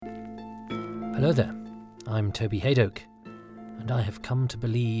Hello there, I'm Toby Haydoke, and I have come to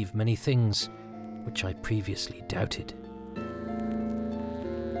believe many things which I previously doubted.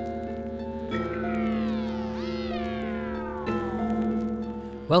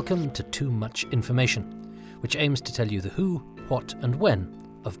 Welcome to Too Much Information, which aims to tell you the who, what and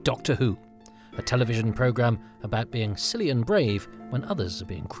when of Doctor Who, a television programme about being silly and brave when others are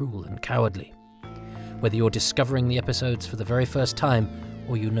being cruel and cowardly. Whether you're discovering the episodes for the very first time,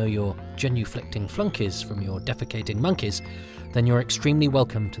 or you know your genuflecting flunkies from your defecating monkeys, then you're extremely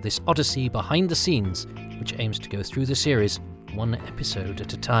welcome to this odyssey behind the scenes, which aims to go through the series one episode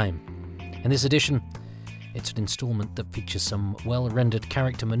at a time. In this edition, it's an instalment that features some well-rendered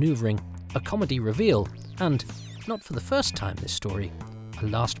character manoeuvring, a comedy reveal, and, not for the first time this story, a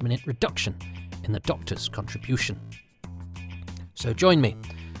last-minute reduction in the Doctor's contribution. So join me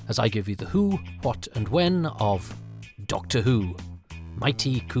as I give you the who, what and when of Doctor Who,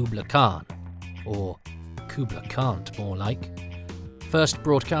 Mighty Kublai Khan, or Kublai Kant more like. First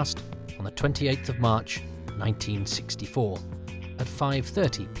broadcast on the 28th of March 1964 at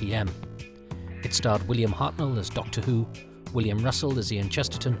 5:30 p.m. It starred William Hartnell as Doctor Who, William Russell as Ian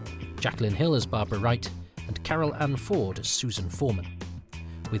Chesterton, Jacqueline Hill as Barbara Wright, and Carol Ann Ford as Susan Foreman,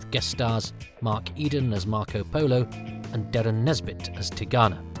 with guest stars Mark Eden as Marco Polo and Derren Nesbitt as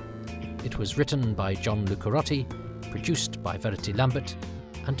Tigana. It was written by John Lucarotti, produced by Verity Lambert,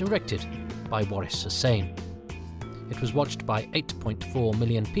 and directed by Waris Hussain. It was watched by 8.4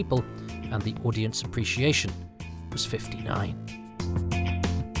 million people, and the audience appreciation was 59.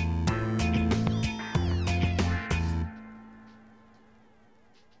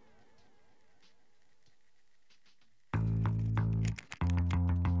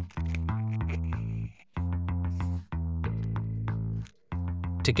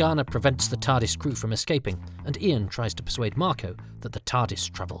 Tigana prevents the TARDIS crew from escaping, and Ian tries to persuade Marco that the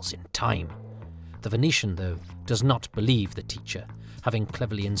TARDIS travels in time. The Venetian, though, does not believe the teacher, having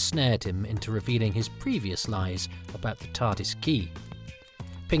cleverly ensnared him into revealing his previous lies about the TARDIS key.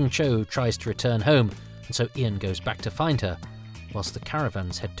 Ping Cho tries to return home, and so Ian goes back to find her, whilst the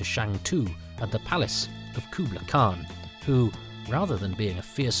caravans head to Shang Tu and the palace of Kublai Khan, who, rather than being a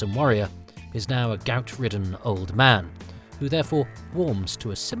fearsome warrior, is now a gout-ridden old man, who therefore warms to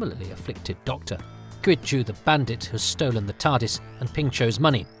a similarly afflicted doctor. Quid-Chu the bandit has stolen the TARDIS and Ping Cho's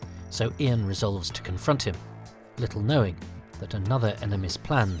money, so Ian resolves to confront him, little knowing that another enemy's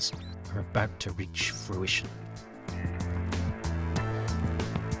plans are about to reach fruition.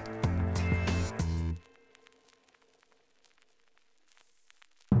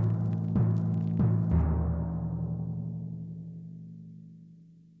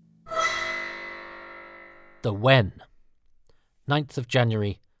 The When. 9th of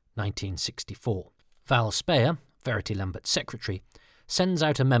January 1964. Val Speyer, Verity Lambert's secretary, sends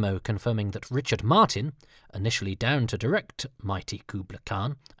out a memo confirming that Richard Martin, initially down to direct Mighty Kublai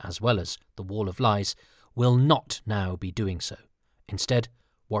Khan, as well as The Wall of Lies, will not now be doing so. Instead,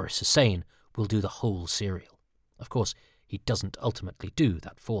 Waris Hussain will do the whole serial. Of course, he doesn't ultimately do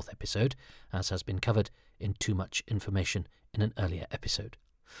that fourth episode, as has been covered in Too Much Information in an earlier episode.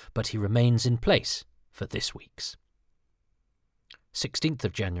 But he remains in place for this week's. 16th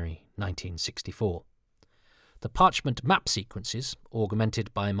of January 1964. The parchment map sequences,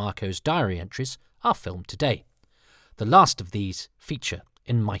 augmented by Marco's diary entries, are filmed today. The last of these feature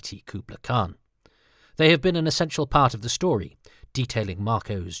in Mighty Kublai Khan. They have been an essential part of the story, detailing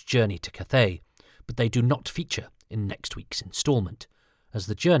Marco's journey to Cathay, but they do not feature in next week's instalment, as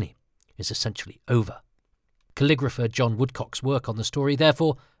the journey is essentially over. Calligrapher John Woodcock's work on the story,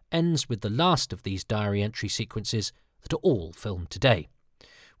 therefore, ends with the last of these diary entry sequences that are all filmed today,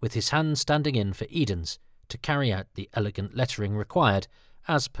 with his hand standing in for Eden's to carry out the elegant lettering required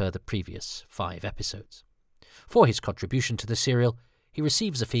as per the previous 5 episodes. For his contribution to the serial, he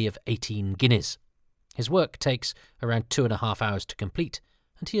receives a fee of 18 guineas. His work takes around 2.5 hours to complete,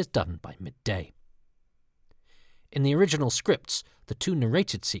 and he is done by midday. In the original scripts, the 2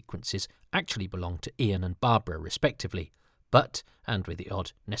 narrated sequences actually belong to Ian and Barbara respectively, but, and with the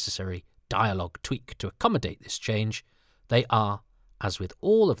odd necessary dialogue tweak to accommodate this change, they are, as with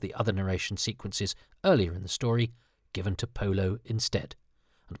all of the other narration sequences earlier in the story, given to Polo instead,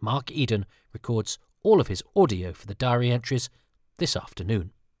 and Mark Eden records all of his audio for the diary entries this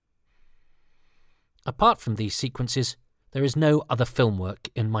afternoon. Apart from these sequences, there is no other film work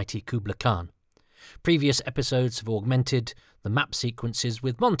in Mighty Kublai Khan. Previous episodes have augmented the map sequences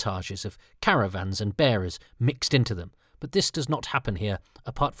with montages of caravans and bearers mixed into them, but this does not happen here,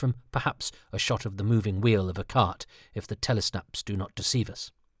 apart from perhaps a shot of the moving wheel of a cart, if the telesnaps do not deceive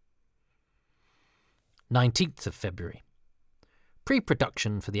us. 19th of February.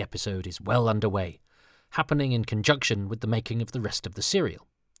 Pre-production for the episode is well underway, happening in conjunction with the making of the rest of the serial.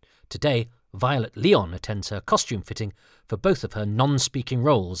 Today, Violet Leon attends her costume fitting for both of her non-speaking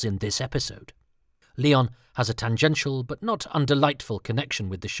roles in this episode. Leon has a tangential but not undelightful connection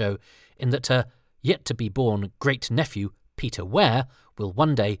with the show in that her yet-to-be-born great-nephew, Peter Ware, will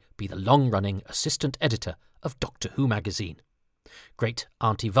one day be the long-running assistant editor of Doctor Who magazine. Great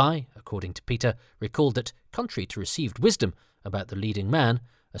Auntie Vi, according to Peter, recalled that, contrary to received wisdom about the leading man,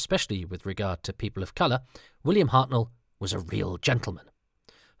 especially with regard to people of colour, William Hartnell was a real gentleman.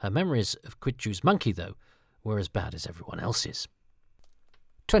 Her memories of Quidju's monkey, though, were as bad as everyone else's.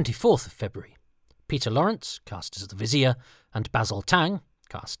 24th of February. Peter Lawrence, cast as the Vizier, and Basil Tang,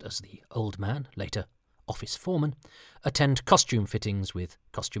 cast as the Old Man, later office foreman, attend costume fittings with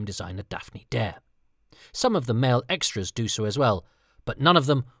costume designer Daphne Dare. Some of the male extras do so as well, but none of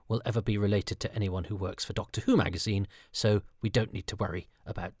them will ever be related to anyone who works for Doctor Who magazine, so we don't need to worry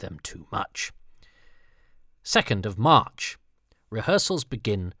about them too much. 2nd of March. Rehearsals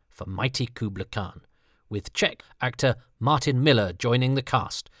begin for Mighty Kublai Khan, with Czech actor Martin Miller joining the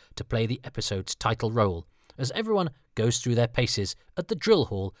cast to play the episode's title role, as everyone goes through their paces at the drill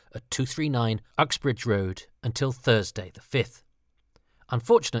hall at 239 Uxbridge Road until Thursday the 5th.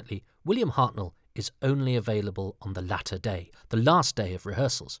 Unfortunately, William Hartnell is only available on the latter day, the last day of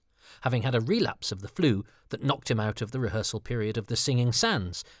rehearsals, having had a relapse of the flu that knocked him out of the rehearsal period of The Singing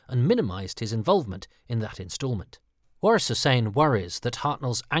Sands and minimised his involvement in that instalment. Waris Hussain worries that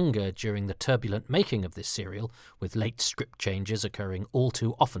Hartnell's anger during the turbulent making of this serial, with late script changes occurring all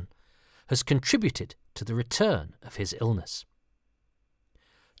too often, has contributed to the return of his illness.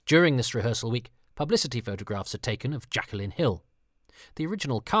 During this rehearsal week, publicity photographs are taken of Jacqueline Hill. The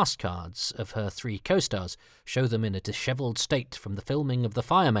original cast cards of her 3 co-stars show them in a dishevelled state from the filming of The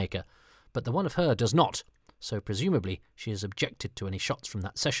Firemaker, but the one of her does not, so presumably she has objected to any shots from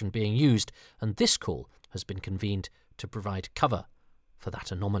that session being used, and this call has been convened to provide cover for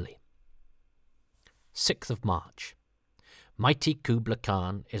that anomaly. 6th of March. Mighty Kublai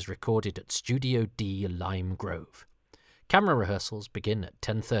Khan is recorded at Studio D, Lime Grove. Camera rehearsals begin at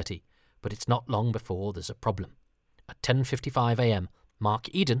 10:30, but it's not long before there's a problem. At 10:55 a.m, Mark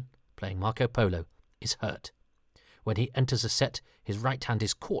Eden, playing Marco Polo, is hurt. When he enters a set, his right hand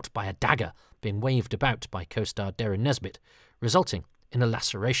is caught by a dagger being waved about by co-star Darren Nesbitt, resulting in a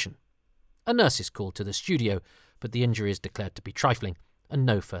laceration. A nurse is called to the studio, but the injury is declared to be trifling, and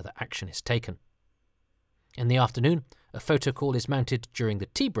no further action is taken. In the afternoon, a photo call is mounted during the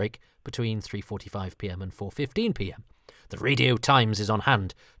tea break between 3:45 p.m. and 4:15 p.m. The Radio Times is on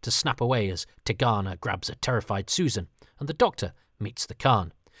hand to snap away as Tigana grabs a terrified Susan, and the Doctor meets the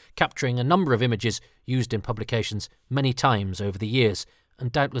Khan, capturing a number of images used in publications many times over the years,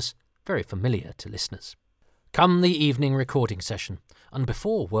 and doubtless very familiar to listeners. Come the evening recording session, and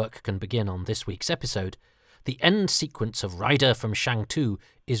before work can begin on this week's episode, the end sequence of Rider from Shang-Tu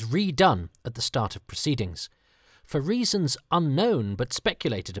is redone at the start of proceedings, for reasons unknown but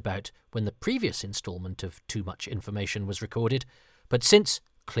speculated about when the previous instalment of Too Much Information was recorded, but since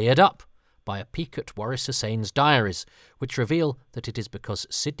cleared up by a peek at Waris Hussain's diaries, which reveal that it is because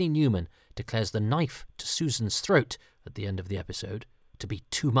Sidney Newman declares the knife to Susan's throat at the end of the episode to be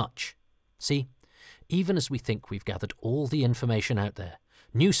too much. See, even as we think we've gathered all the information out there,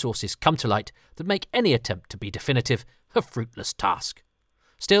 new sources come to light that make any attempt to be definitive a fruitless task.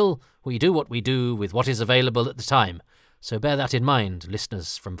 Still, we do what we do with what is available at the time, so bear that in mind,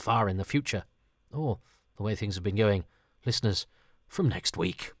 listeners from far in the future. Or, the way things have been going, listeners from next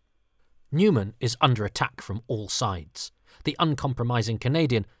week. Newman is under attack from all sides. The uncompromising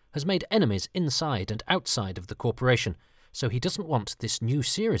Canadian has made enemies inside and outside of the corporation, so he doesn't want this new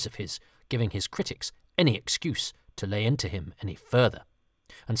series of his giving his critics any excuse to lay into him any further.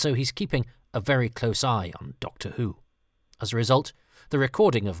 And so he's keeping a very close eye on Doctor Who. As a result, the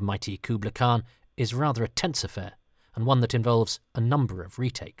recording of Mighty Kublai Khan is rather a tense affair, and one that involves a number of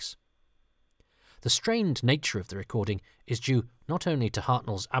retakes. The strained nature of the recording is due not only to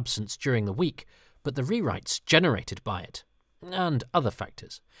Hartnell's absence during the week, but the rewrites generated by it, and other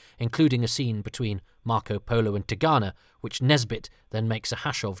factors, including a scene between Marco Polo and Tigana, which Nesbitt then makes a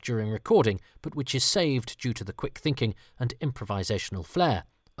hash of during recording, but which is saved due to the quick thinking and improvisational flair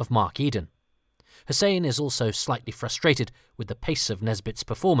of Mark Eden. Hussain is also slightly frustrated with the pace of Nesbitt's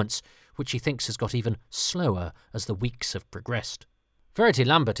performance, which he thinks has got even slower as the weeks have progressed. Verity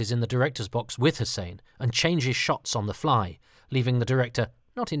Lambert is in the director's box with Hussain and changes shots on the fly, leaving the director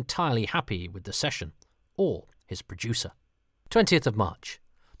not entirely happy with the session, or his producer. 20th of March.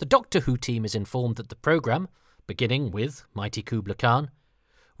 The Doctor Who team is informed that the programme, beginning with Mighty Kublai Khan,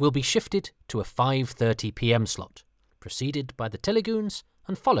 will be shifted to a 5:30 p.m. slot, preceded by the Telegoons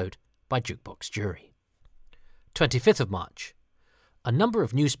and followed by Jukebox Jury. 25th of March. A number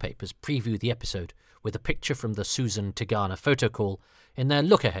of newspapers preview the episode with a picture from the Susan Tigana photo call in their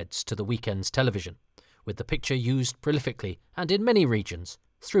look-aheads to the weekend's television, with the picture used prolifically and in many regions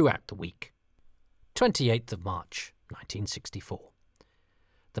throughout the week. 28th of March, 1964.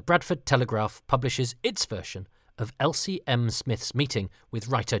 The Bradford Telegraph publishes its version of Elsie M. Smith's meeting with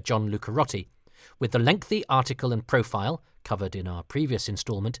writer John Lucarotti, with the lengthy article and profile covered in our previous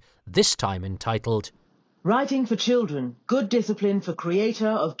instalment, this time entitled Writing for Children, Good Discipline for Creator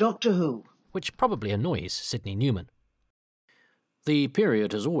of Doctor Who, which probably annoys Sidney Newman. The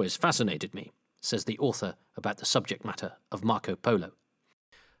period has always fascinated me, says the author about the subject matter of Marco Polo.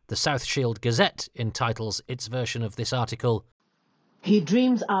 The South Shield Gazette entitles its version of this article, He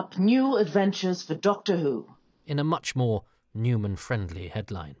dreams up new adventures for Doctor Who, in a much more Newman-friendly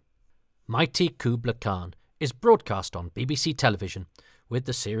headline. Mighty Kublai Khan is broadcast on BBC television, with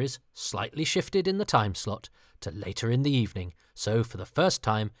the series slightly shifted in the time slot to later in the evening, so for the first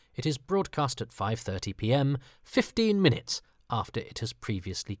time it is broadcast at 5:30 p.m, 15 minutes after it has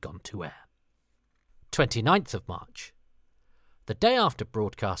previously gone to air. 29th of March. The day after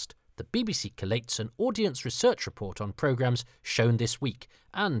broadcast, the BBC collates an audience research report on programmes shown this week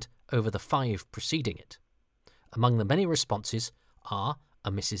and over the 5 preceding it. Among the many responses are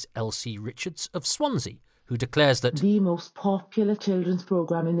a Mrs. Elsie Richards of Swansea, who declares that the most popular children's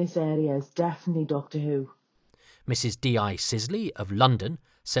programme in this area is definitely Doctor Who. Mrs. D.I. Sisley of London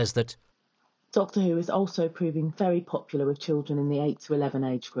says that Doctor Who is also proving very popular with children in the 8 to 11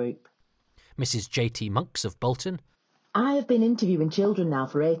 age group. Mrs. J.T. Monks of Bolton, I have been interviewing children now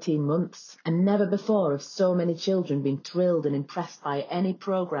for 18 months, and never before have so many children been thrilled and impressed by any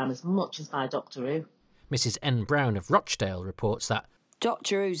programme as much as by Doctor Who. Mrs. N. Brown of Rochdale reports that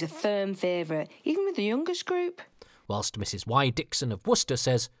Doctor Who's a firm favourite, even with the youngest group. Whilst Mrs. Y. Dixon of Worcester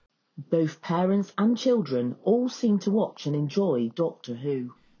says both parents and children all seem to watch and enjoy Doctor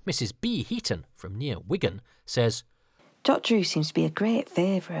Who. Mrs. B. Heaton from near Wigan says Doctor Who seems to be a great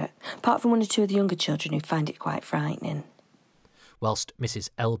favourite, apart from 1 or 2 of the younger children who find it quite frightening. Whilst Mrs.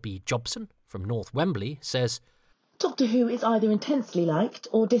 L. B. Jobson from North Wembley says Doctor Who is either intensely liked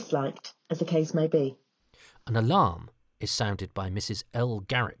or disliked, as the case may be. An alarm is sounded by Mrs. L.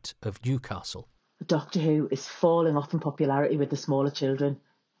 Garrett of Newcastle. Doctor Who is falling off in popularity with the smaller children.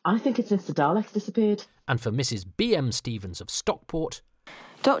 I think it's since the Daleks disappeared. And for Mrs. B. M. Stevens of Stockport,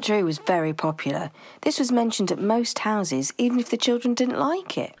 Doctor Who was very popular. This was mentioned at most houses, even if the children didn't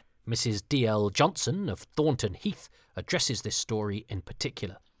like it. Mrs. D. L. Johnson of Thornton Heath addresses this story in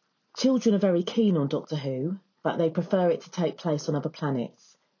particular. Children are very keen on Doctor Who, but they prefer it to take place on other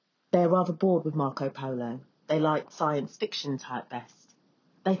planets. They're rather bored with Marco Polo. They like science fiction type best.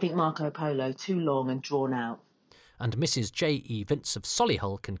 They think Marco Polo too long and drawn out. And Mrs. J. E. Vince of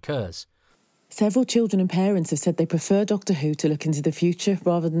Solihull concurs. Several children and parents have said they prefer Doctor Who to look into the future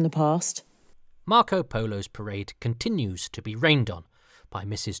rather than the past. Marco Polo's parade continues to be rained on by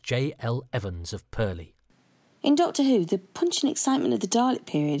Mrs. J. L. Evans of Purley. In Doctor Who, the punch and excitement of the Dalek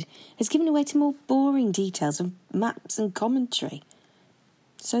period has given way to more boring details of maps and commentary.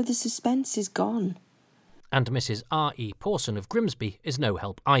 So the suspense is gone. And Mrs. R. E. Pawson of Grimsby is no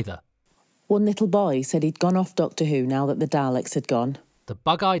help either. One little boy said he'd gone off Doctor Who now that the Daleks had gone. The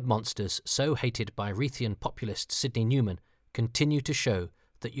bug-eyed monsters so hated by Reithian populist Sidney Newman continue to show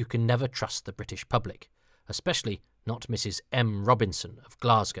that you can never trust the British public, especially not Mrs. M. Robinson of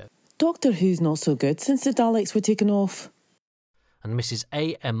Glasgow. Doctor Who's not so good since the Daleks were taken off. And Mrs.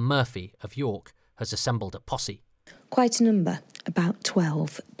 A. M. Murphy of York has assembled a posse. Quite a number, about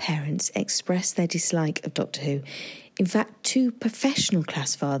 12 parents expressed their dislike of Doctor Who. In fact, 2 professional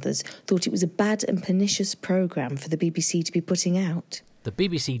class fathers thought it was a bad and pernicious programme for the BBC to be putting out. The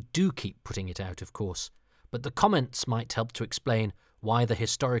BBC do keep putting it out, of course, but the comments might help to explain why the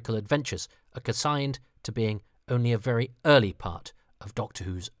historical adventures are consigned to being only a very early part of Doctor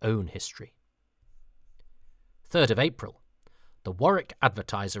Who's own history. 3rd of April. The Warwick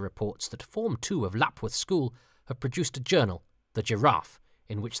Advertiser reports that Form 2 of Lapworth School have produced a journal, The Giraffe,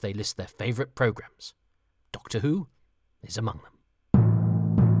 in which they list their favourite programmes. Doctor Who is among them.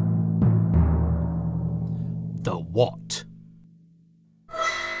 The What?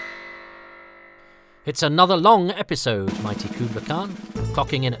 It's another long episode, Mighty Kublai Khan,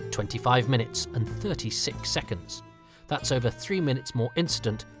 clocking in at 25 minutes and 36 seconds. That's over 3 minutes more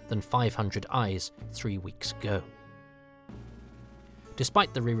incident than 500 Eyes 3 weeks ago.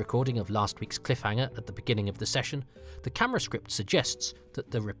 Despite the re-recording of last week's cliffhanger at the beginning of the session, the camera script suggests that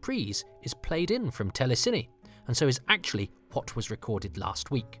the reprise is played in from Telecine, and so is actually what was recorded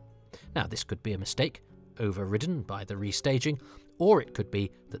last week. Now, this could be a mistake, overridden by the restaging, or it could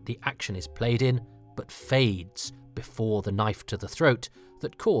be that the action is played in but fades before the knife to the throat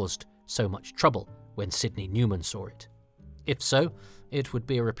that caused so much trouble when Sidney Newman saw it. If so, it would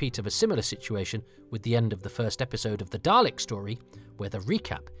be a repeat of a similar situation with the end of the first episode of the Dalek story, where the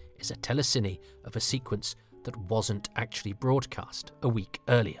recap is a telecine of a sequence that wasn't actually broadcast a week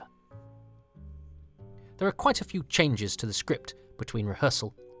earlier. There are quite a few changes to the script between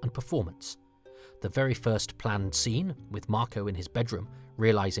rehearsal and performance. The very first planned scene, with Marco in his bedroom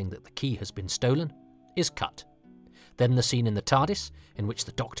realising that the key has been stolen, is cut. Then the scene in the TARDIS, in which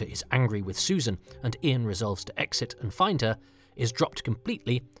the Doctor is angry with Susan and Ian resolves to exit and find her, is dropped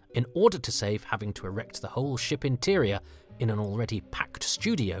completely in order to save having to erect the whole ship interior in an already packed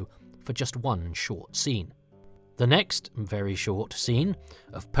studio for just one short scene. The next, very short scene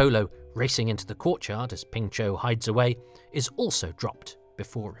of Polo racing into the courtyard as Ping Cho hides away is also dropped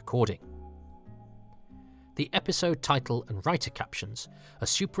before recording. The episode title and writer captions are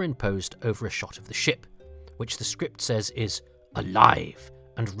superimposed over a shot of the ship, which the script says is alive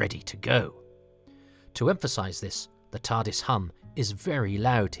and ready to go. To emphasise this, the TARDIS hum is very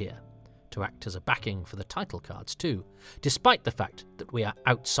loud here, to act as a backing for the title cards too, despite the fact that we are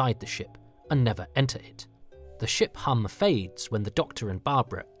outside the ship and never enter it. The ship hum fades when the Doctor and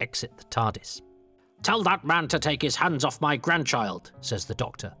Barbara exit the TARDIS. "Tell that man to take his hands off my grandchild," says the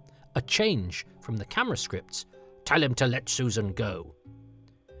Doctor, a change from the camera script's "Tell him to let Susan go."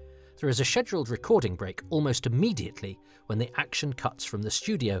 There is a scheduled recording break almost immediately when the action cuts from the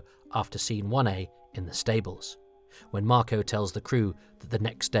studio after scene 1A in the stables, when Marco tells the crew that the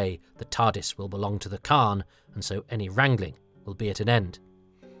next day the TARDIS will belong to the Khan and so any wrangling will be at an end,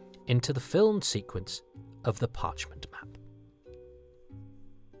 into the filmed sequence of the parchment map.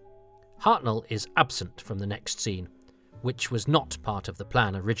 Hartnell is absent from the next scene, which was not part of the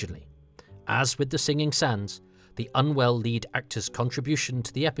plan originally. As with the Singing Sands, the unwell lead actor's contribution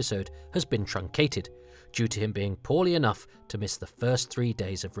to the episode has been truncated due to him being poorly enough to miss the first 3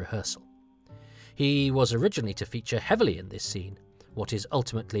 days of rehearsal. He was originally to feature heavily in this scene, what is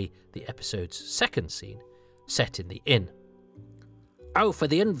ultimately the episode's second scene, set in the inn. "Oh, for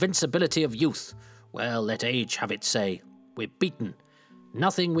the invincibility of youth! Well, let age have its say. We're beaten.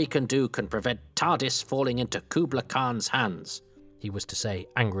 Nothing we can do can prevent TARDIS falling into Kublai Khan's hands," he was to say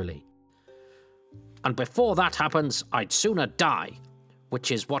angrily. "And before that happens, I'd sooner die,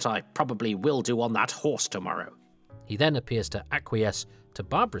 which is what I probably will do on that horse tomorrow." He then appears to acquiesce to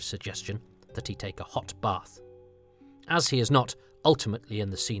Barbara's suggestion that he take a hot bath. As he is not ultimately in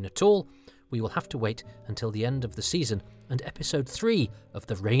the scene at all, we will have to wait until the end of the season and episode 3 of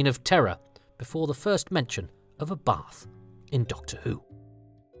The Reign of Terror before the first mention of a bath in Doctor Who.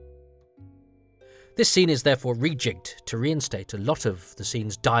 This scene is therefore rejigged to reinstate a lot of the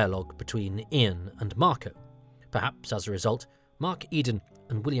scene's dialogue between Ian and Marco. Perhaps as a result, Mark Eden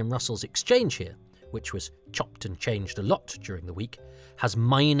and William Russell's exchange here, which was chopped and changed a lot during the week, has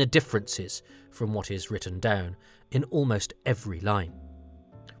minor differences from what is written down in almost every line.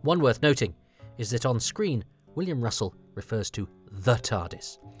 One worth noting is that on screen, William Russell refers to the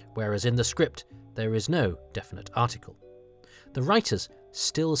TARDIS, whereas in the script there is no definite article. The writers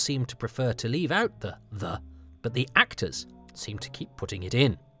still seem to prefer to leave out the, but the actors seem to keep putting it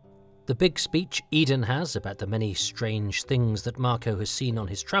in. The big speech Eden has about the many strange things that Marco has seen on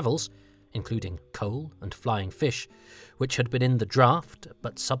his travels, including coal and flying fish, which had been in the draft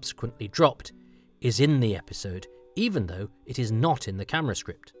but subsequently dropped, is in the episode, even though it is not in the camera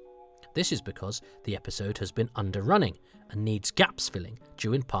script. This is because the episode has been underrunning and needs gaps filling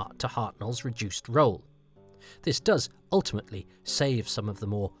due in part to Hartnell's reduced role. This does ultimately save some of the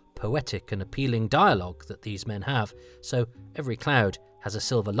more poetic and appealing dialogue that these men have, so every cloud has a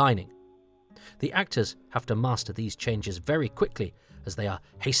silver lining. The actors have to master these changes very quickly as they are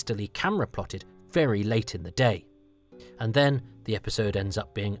hastily camera plotted very late in the day. And then the episode ends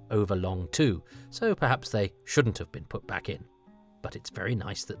up being overlong too, so perhaps they shouldn't have been put back in. But it's very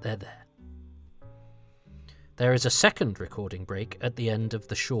nice that they're there. There is a second recording break at the end of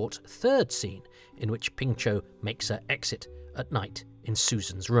the short third scene in which Ping Cho makes her exit at night in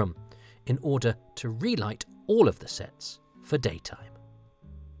Susan's room in order to relight all of the sets for daytime.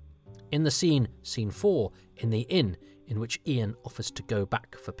 In the scene 4, in the inn in which Ian offers to go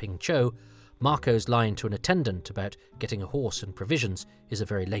back for Ping Cho, Marco's line to an attendant about getting a horse and provisions is a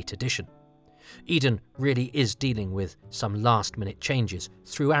very late addition. Eden really is dealing with some last-minute changes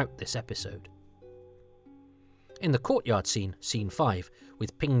throughout this episode. In the courtyard scene 5,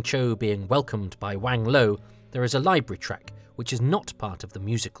 with Ping Cho being welcomed by Wang Lo, there is a library track which is not part of the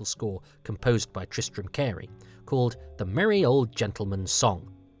musical score composed by Tristram Carey, called The Merry Old Gentleman's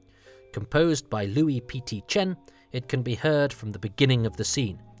Song. Composed by Louis P.T. Chen, it can be heard from the beginning of the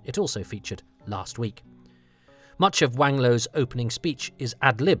scene. It also featured last week. Much of Wang Lo's opening speech is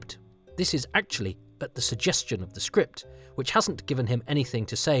ad-libbed. This is actually at the suggestion of the script, which hasn't given him anything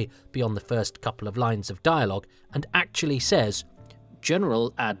to say beyond the first couple of lines of dialogue, and actually says,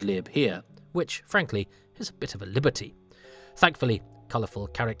 "General ad-lib here," which, frankly, is a bit of a liberty. Thankfully, colourful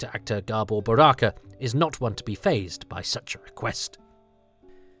character actor Gabor Baraka is not one to be fazed by such a request.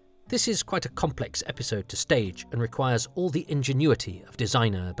 This is quite a complex episode to stage and requires all the ingenuity of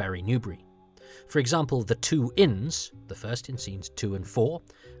designer Barry Newbury. For example, the two inns, the first in scenes 2 and 4,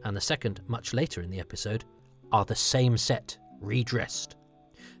 and the second much later in the episode, are the same set, redressed.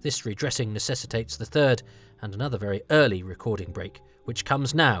 This redressing necessitates the third and another very early recording break, which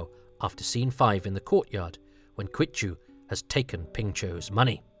comes now after scene 5 in the courtyard, when Quitchu has taken Ping Cho's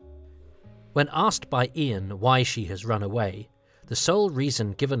money. When asked by Ian why she has run away, the sole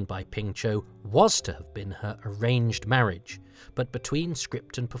reason given by Ping Cho was to have been her arranged marriage, but between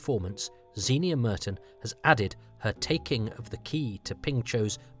script and performance, Xenia Merton has added her taking of the key to Ping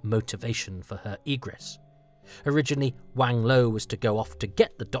Cho's motivation for her egress. Originally, Wang Lo was to go off to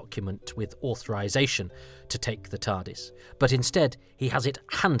get the document with authorization to take the TARDIS, but instead he has it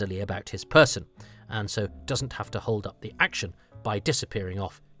handily about his person, and so doesn't have to hold up the action by disappearing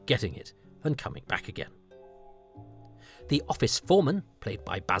off, getting it, and coming back again. The office foreman, played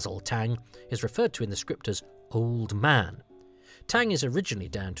by Basil Tang, is referred to in the script as Old Man. Tang is originally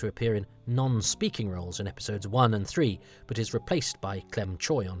down to appear in non-speaking roles in episodes 1 and 3, but is replaced by Clem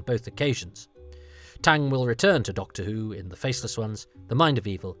Choi on both occasions. Tang will return to Doctor Who in The Faceless Ones, The Mind of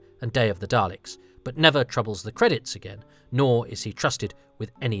Evil, and Day of the Daleks, but never troubles the credits again, nor is he trusted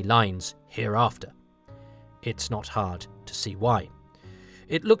with any lines hereafter. It's not hard to see why.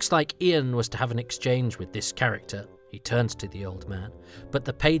 It looks like Ian was to have an exchange with this character. He turns to the old man, but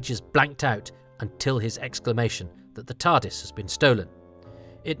the page is blanked out until his exclamation that the TARDIS has been stolen.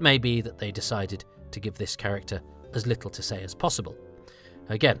 It may be that they decided to give this character as little to say as possible.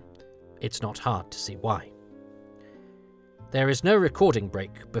 Again, it's not hard to see why. There is no recording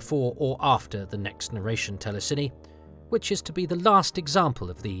break before or after the next narration telecine, which is to be the last example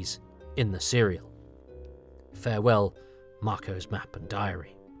of these in the serial. Farewell, Marco's map and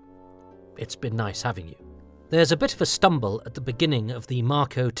diary. It's been nice having you. There's a bit of a stumble at the beginning of the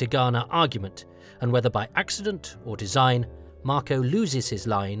Marco-Tigana argument, and whether by accident or design, Marco loses his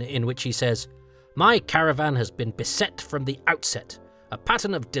line in which he says, "My caravan has been beset from the outset, a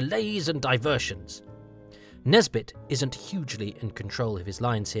pattern of delays and diversions." Nesbitt isn't hugely in control of his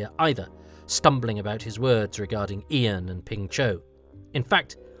lines here either, stumbling about his words regarding Ian and Ping Cho. In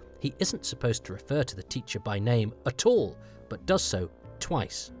fact, he isn't supposed to refer to the teacher by name at all, but does so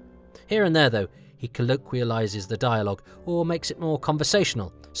twice. Here and there, though, he colloquialises the dialogue or makes it more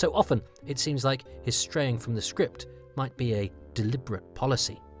conversational, so often it seems like his straying from the script might be a deliberate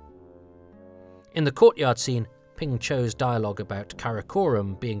policy. In the courtyard scene, Ping Cho's dialogue about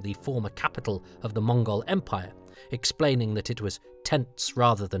Karakoram being the former capital of the Mongol Empire, explaining that it was tents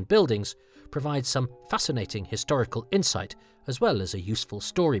rather than buildings, provides some fascinating historical insight as well as a useful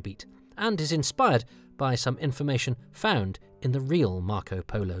story beat, and is inspired by some information found in the real Marco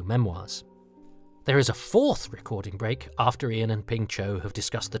Polo memoirs. There is a fourth recording break after Ian and Ping Cho have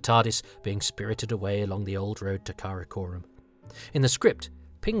discussed the TARDIS being spirited away along the old road to Karakoram. In the script,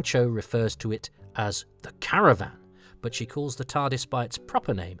 Ping Cho refers to it as the Caravan, but she calls the TARDIS by its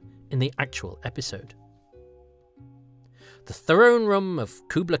proper name in the actual episode. The throne room of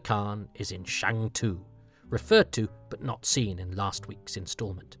Kublai Khan is in Shang-Tu, referred to but not seen in last week's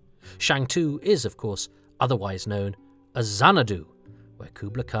instalment. Shang-Tu is, of course, otherwise known as Xanadu, where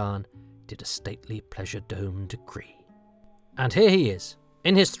Kublai Khan did a stately pleasure-dome decree. And here he is,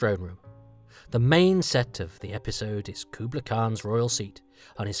 in his throne room. The main set of the episode is Kublai Khan's royal seat,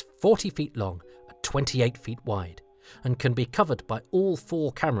 and is 40 feet long and 28 feet wide, and can be covered by all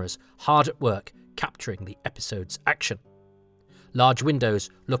 4 cameras hard at work capturing the episode's action. Large windows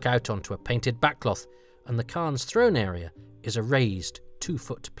look out onto a painted backcloth, and the Khan's throne area is a raised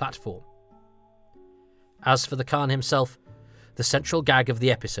 2-foot platform. As for the Khan himself, the central gag of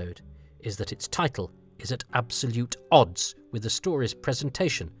the episode is that its title is at absolute odds with the story's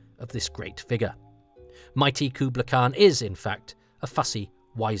presentation of this great figure. Mighty Kublai Khan is, in fact, a fussy,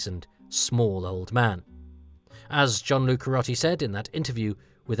 wizened, small old man. As John Lucarotti said in that interview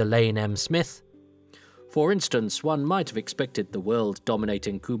with Elaine M. Smith, "For instance, one might have expected the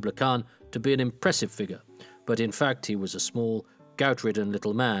world-dominating Kublai Khan to be an impressive figure, but in fact he was a small, gout-ridden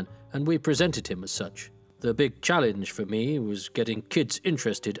little man, and we presented him as such. The big challenge for me was getting kids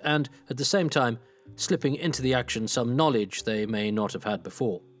interested and, at the same time, slipping into the action some knowledge they may not have had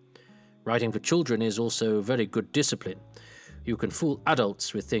before. Writing for children is also very good discipline. You can fool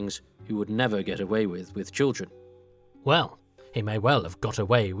adults with things you would never get away with children. Well, he may well have got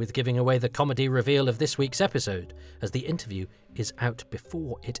away with giving away the comedy reveal of this week's episode, as the interview is out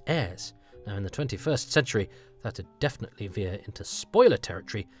before it airs. Now, in the 21st century, that'd definitely veer into spoiler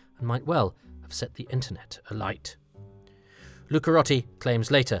territory and might well have set the internet alight. Lucarotti claims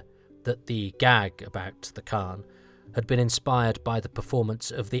later that the gag about the Khan had been inspired by the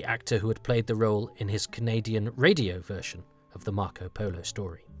performance of the actor who had played the role in his Canadian radio version of the Marco Polo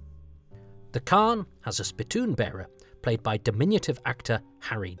story. The Khan has a spittoon bearer played by diminutive actor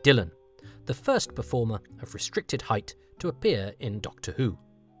Harry Dillon, the first performer of restricted height to appear in Doctor Who.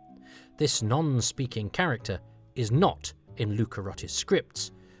 This non-speaking character is not in Lucarotti's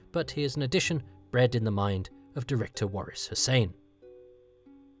scripts, but he is an addition bred in the mind of director Waris Hussein.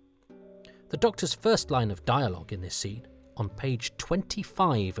 The Doctor's first line of dialogue in this scene, on page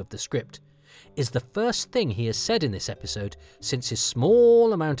 25 of the script, is the first thing he has said in this episode since his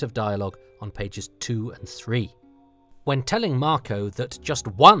small amount of dialogue on pages 2 and 3. When telling Marco that just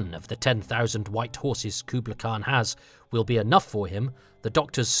one of the 10,000 white horses Kublai Khan has will be enough for him, the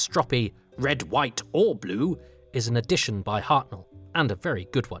Doctor's stroppy red, white or blue is an addition by Hartnell, and a very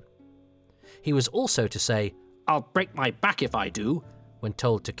good one. He was also to say, "I'll break my back if I do," when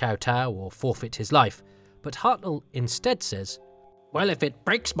told to kowtow or forfeit his life, but Hartnell instead says, "Well, if it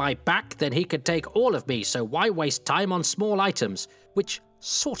breaks my back, then he could take all of me, so why waste time on small items?" Which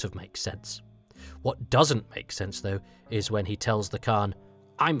sort of makes sense. What doesn't make sense, though, is when he tells the Khan,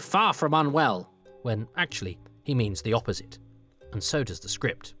 "I'm far from unwell," when actually he means the opposite. And so does the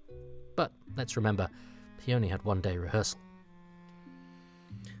script. But let's remember, he only had one day rehearsal.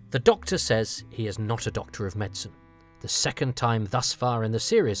 The Doctor says he is not a doctor of medicine. The second time thus far in the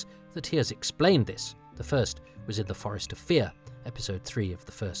series that he has explained this. The first was in The Forest of Fear, episode 3 of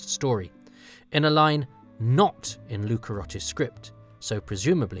the first story, in a line not in Lucarotti's script, so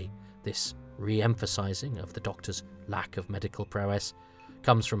presumably this re-emphasising of the Doctor's lack of medical prowess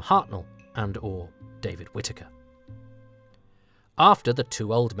comes from Hartnell and or David Whittaker. After the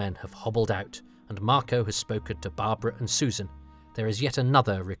two old men have hobbled out and Marco has spoken to Barbara and Susan, there is yet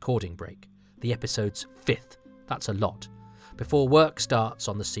another recording break, the episode's 5th, that's a lot, before work starts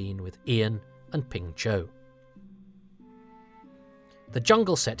on the scene with Ian and Ping Cho. The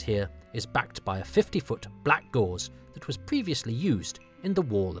jungle set here is backed by a 50-foot black gauze that was previously used in the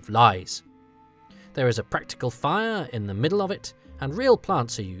Wall of Lies. There is a practical fire in the middle of it, and real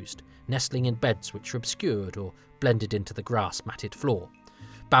plants are used, nestling in beds which are obscured or blended into the grass-matted floor.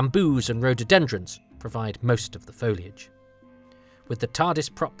 Bamboos and rhododendrons provide most of the foliage. With the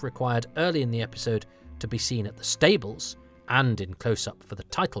TARDIS prop required early in the episode to be seen at the stables, and in close-up for the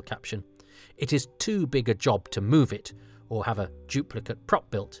title caption, it is too big a job to move it or have a duplicate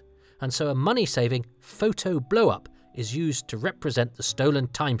prop built, and so a money-saving photo blow-up is used to represent the stolen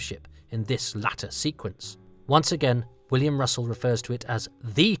timeship in this latter sequence. Once again, William Russell refers to it as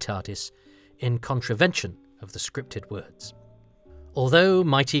the TARDIS in contravention of the scripted words. Although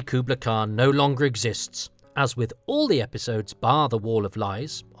mighty Kublai Khan no longer exists, as with all the episodes bar The Wall of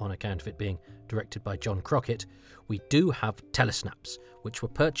Lies, on account of it being directed by John Crockett, we do have telesnaps, which were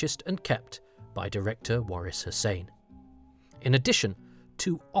purchased and kept by director Waris Hussein. In addition,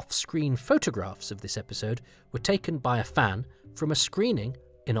 2 off-screen photographs of this episode were taken by a fan from a screening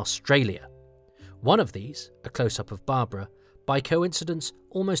in Australia. One of these, a close-up of Barbara, by coincidence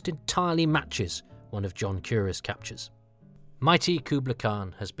almost entirely matches one of John Cura's captures. Mighty Kublai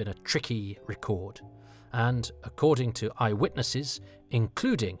Khan has been a tricky record, and according to eyewitnesses,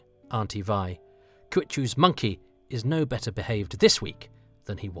 including Auntie Vi, Kuichu's monkey is no better behaved this week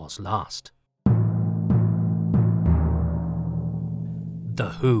than he was last. The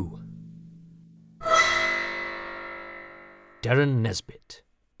Who. Derren Nesbitt.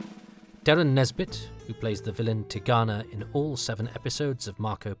 Derren Nesbitt, who plays the villain Tigana in all 7 episodes of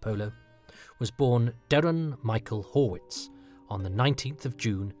Marco Polo, was born Derren Michael Horwitz on the 19th of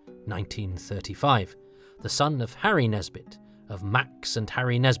June 1935, the son of Harry Nesbitt, of Max and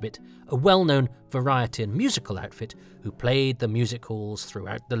Harry Nesbitt, a well-known variety and musical outfit who played the music halls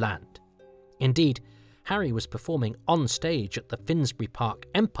throughout the land. Indeed, Harry was performing on stage at the Finsbury Park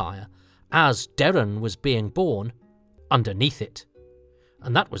Empire as Derren was being born underneath it.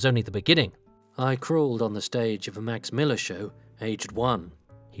 And that was only the beginning. "I crawled on the stage of a Max Miller show, aged 1,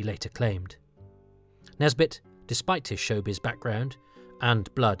 he later claimed. Nesbitt, despite his showbiz background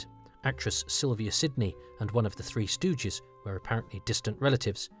and blood, actress Sylvia Sidney and one of the Three Stooges were apparently distant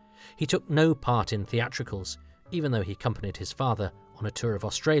relatives. He took no part in theatricals, even though he accompanied his father on a tour of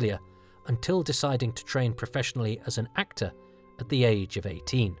Australia, until deciding to train professionally as an actor at the age of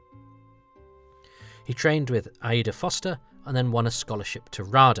 18. He trained with Aida Foster and then won a scholarship to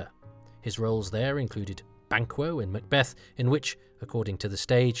RADA. His roles there included Banquo in Macbeth, in which, according to the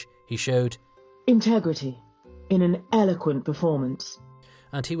stage, he showed integrity in an eloquent performance.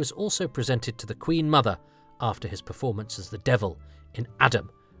 And he was also presented to the Queen Mother after his performance as the Devil in Adam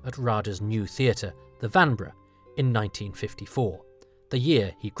at RADA's new theatre, the Vanbrugh, in 1954, the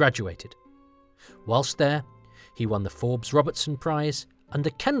year he graduated. Whilst there, he won the Forbes Robertson Prize and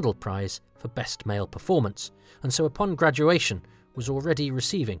the Kendall Prize for Best Male Performance, and so upon graduation was already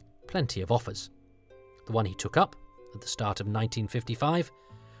receiving plenty of offers. The one he took up, at the start of 1955,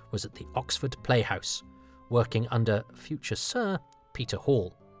 was at the Oxford Playhouse, working under future Sir Peter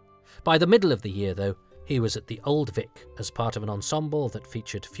Hall. By the middle of the year, though, he was at the Old Vic as part of an ensemble that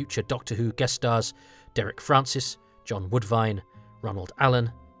featured future Doctor Who guest stars Derek Francis, John Woodvine, Ronald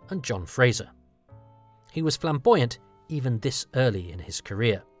Allen and John Fraser. He was flamboyant even this early in his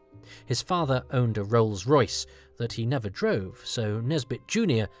career. His father owned a Rolls-Royce that he never drove, so Nesbitt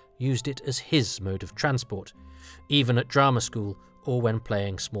Jr. used it as his mode of transport, even at drama school or when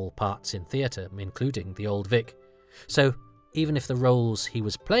playing small parts in theatre, including the Old Vic. So, even if the roles he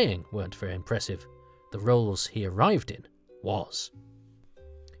was playing weren't very impressive, the roles he arrived in was.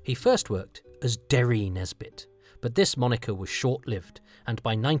 He first worked as Derry Nesbitt, but this moniker was short-lived, and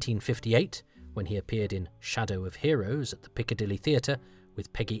by 1958, when he appeared in Shadow of Heroes at the Piccadilly Theatre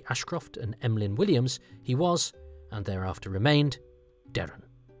with Peggy Ashcroft and Emlyn Williams, he was, and thereafter remained, Derren.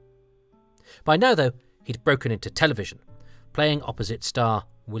 By now, though, he'd broken into television, playing opposite star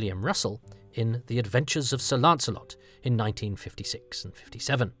William Russell in The Adventures of Sir Lancelot in 1956 and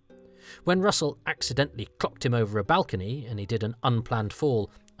 57. When Russell accidentally clocked him over a balcony and he did an unplanned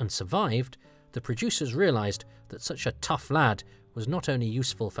fall and survived, the producers realised that such a tough lad was not only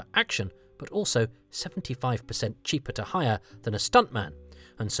useful for action, but also 75% cheaper to hire than a stuntman,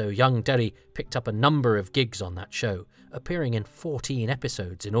 and so young Derry picked up a number of gigs on that show, appearing in 14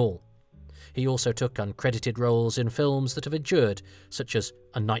 episodes in all. He also took uncredited roles in films that have endured, such as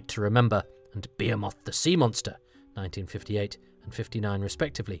A Night to Remember and Behemoth the Sea Monster, 1958 and 59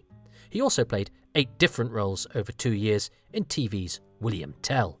 respectively. He also played 8 different roles over 2 years in TV's William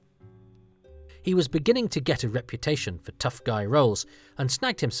Tell. He was beginning to get a reputation for tough guy roles and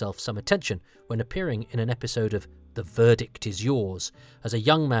snagged himself some attention when appearing in an episode of The Verdict Is Yours as a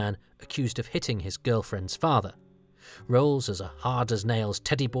young man accused of hitting his girlfriend's father. Roles as a hard-as-nails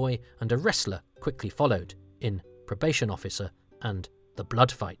teddy boy and a wrestler quickly followed in Probation Officer and The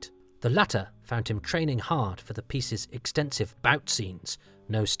Blood Fight. The latter found him training hard for the piece's extensive bout scenes,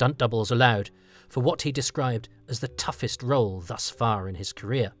 no stunt doubles allowed, for what he described as the toughest role thus far in his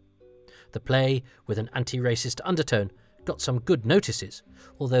career. The play, with an anti-racist undertone, got some good notices,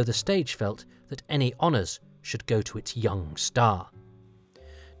 although the stage felt that any honours should go to its young star.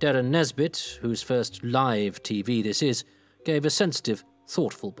 Derren Nesbitt, whose first live TV this is, gave a sensitive,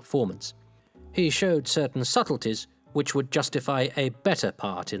 thoughtful performance. He showed certain subtleties which would justify a better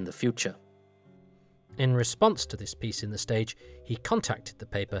part in the future. In response to this piece in the stage, he contacted the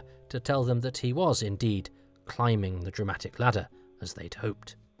paper to tell them that he was indeed climbing the dramatic ladder, as they'd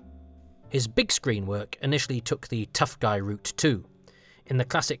hoped. His big screen work initially took the tough guy route too. In the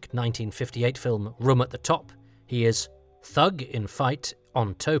classic 1958 film Room at the Top, he is thug in fight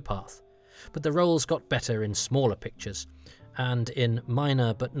on towpath, but the roles got better in smaller pictures, and in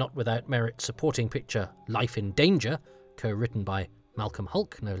minor but not without merit supporting picture Life in Danger, co-written by Malcolm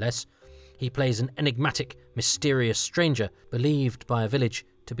Hulke no less, he plays an enigmatic, mysterious stranger believed by a village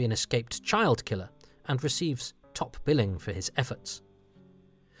to be an escaped child killer and receives top billing for his efforts.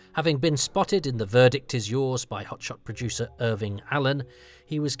 Having been spotted in The Verdict Is Yours by hotshot producer Irving Allen,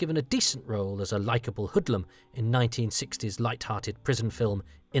 he was given a decent role as a likeable hoodlum in 1960s light-hearted prison film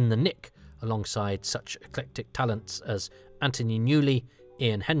In the Nick, alongside such eclectic talents as Anthony Newley,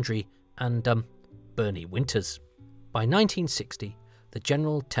 Ian Hendry and Bernie Winters. By 1960, the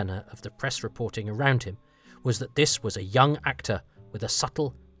general tenor of the press reporting around him was that this was a young actor with a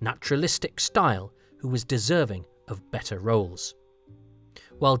subtle, naturalistic style who was deserving of better roles.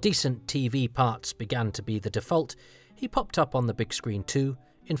 While decent TV parts began to be the default, he popped up on the big screen too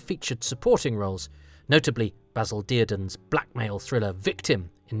in featured supporting roles, notably Basil Dearden's blackmail thriller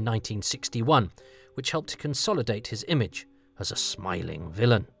Victim in 1961, which helped to consolidate his image as a smiling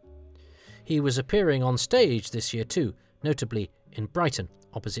villain. He was appearing on stage this year too, notably in Brighton,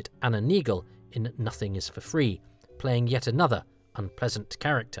 opposite Anna Neagle in Nothing Is for Free, playing yet another unpleasant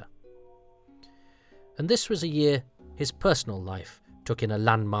character. And this was a year his personal life took in a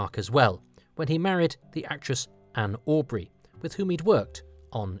landmark as well, when he married the actress Anne Aubrey, with whom he'd worked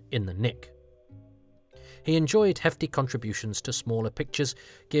on In the Nick. He enjoyed hefty contributions to smaller pictures,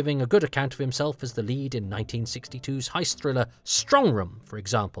 giving a good account of himself as the lead in 1962's heist thriller Strong Room, for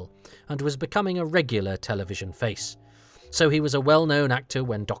example, and was becoming a regular television face. So he was a well-known actor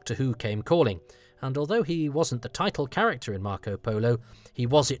when Doctor Who came calling, and although he wasn't the title character in Marco Polo, he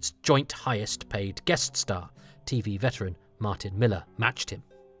was its joint highest-paid guest star. TV veteran Martin Miller matched him.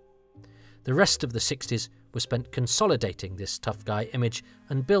 The rest of the 60s was spent consolidating this tough guy image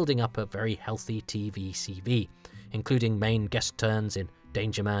and building up a very healthy TV CV, including main guest turns in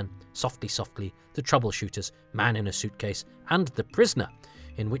Danger Man, Softly Softly, The Troubleshooters, Man in a Suitcase, and The Prisoner,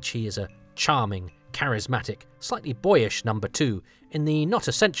 in which he is a charming, charismatic, slightly boyish number 2 in the not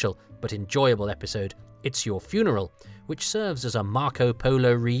essential but enjoyable episode It's Your Funeral, which serves as a Marco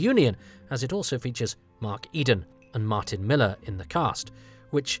Polo reunion, as it also features Mark Eden and Martin Miller in the cast,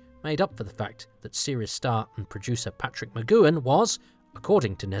 which made up for the fact that series star and producer Patrick McGoohan was,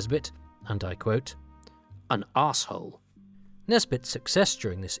 according to Nesbitt, and I quote, an arsehole. Nesbitt's success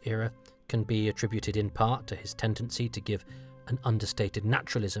during this era can be attributed in part to his tendency to give an understated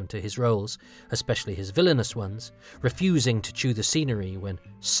naturalism to his roles, especially his villainous ones, refusing to chew the scenery when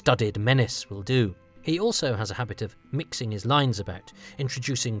studied menace will do. He also has a habit of mixing his lines about,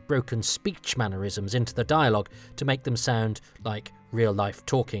 introducing broken speech mannerisms into the dialogue to make them sound like real-life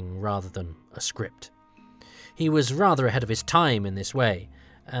talking rather than a script. He was rather ahead of his time in this way,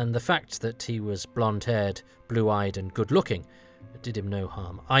 and the fact that he was blonde-haired, blue-eyed and good-looking did him no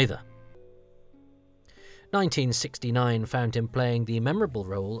harm either. 1969 found him playing the memorable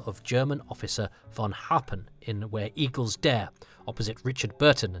role of German officer von Harpen in Where Eagles Dare, opposite Richard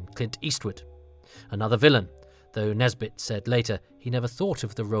Burton and Clint Eastwood. Another villain, though Nesbitt said later he never thought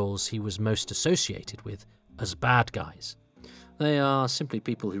of the roles he was most associated with as bad guys. They are simply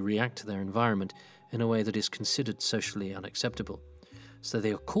people who react to their environment in a way that is considered socially unacceptable. So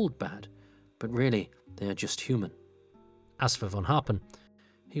they are called bad, but really they are just human. As for von Harpen,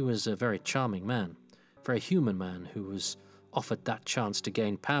 he was a very charming man, very human man who was offered that chance to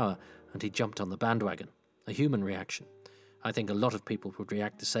gain power and he jumped on the bandwagon. A human reaction. I think a lot of people would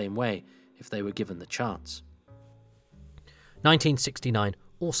react the same way if they were given the chance. 1969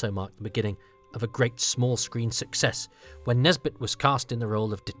 also marked the beginning of a great small-screen success when Nesbitt was cast in the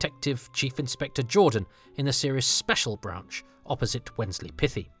role of Detective Chief Inspector Jordan in the series Special Branch, opposite Wensley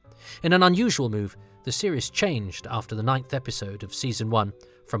Pithy. In an unusual move, the series changed after the 9th episode of Season 1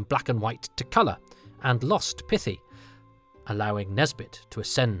 from black and white to colour, and lost Pithy, allowing Nesbitt to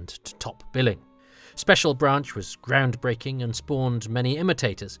ascend to top billing. Special Branch was groundbreaking and spawned many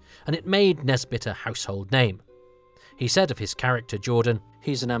imitators, and it made Nesbitt a household name. He said of his character Jordan,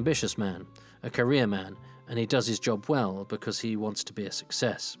 he's an ambitious man, a career man, and he does his job well because he wants to be a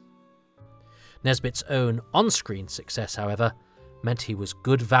success. Nesbitt's own on-screen success, however, meant he was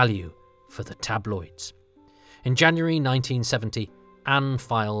good value for the tabloids. In January 1970, Anne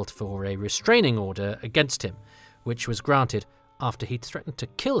filed for a restraining order against him, which was granted after he'd threatened to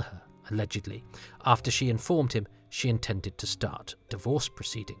kill her, allegedly, after she informed him she intended to start divorce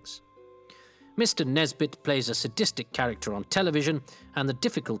proceedings. Mr. Nesbitt plays a sadistic character on television, and the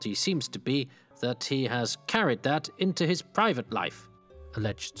difficulty seems to be that he has carried that into his private life,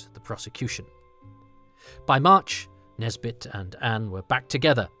 alleged the prosecution. By March, Nesbitt and Anne were back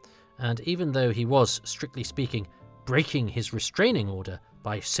together, and even though he was, strictly speaking, breaking his restraining order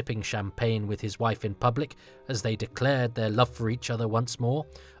by sipping champagne with his wife in public as they declared their love for each other once more,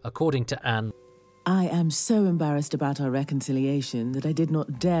 according to Anne, I am so embarrassed about our reconciliation that I did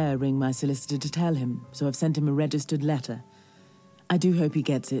not dare ring my solicitor to tell him, so I've sent him a registered letter. I do hope he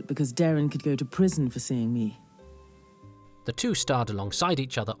gets it, because Darren could go to prison for seeing me. The two starred alongside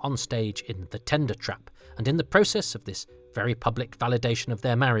each other on stage in The Tender Trap, and in the process of this very public validation of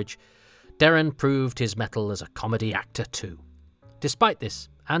their marriage, Darren proved his mettle as a comedy actor too. Despite this,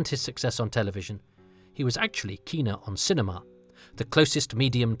 and his success on television, he was actually keener on cinema, the closest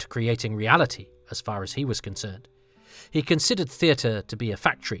medium to creating reality as far as he was concerned. He considered theatre to be a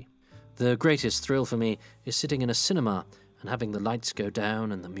factory. The greatest thrill for me is sitting in a cinema and having the lights go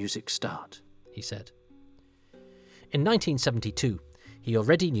down and the music start, he said. In 1972, he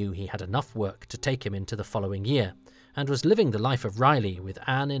already knew he had enough work to take him into the following year, and was living the life of Riley with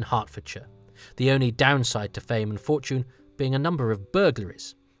Anne in Hertfordshire, the only downside to fame and fortune being a number of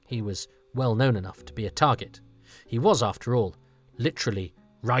burglaries. He was well known enough to be a target. He was, after all, literally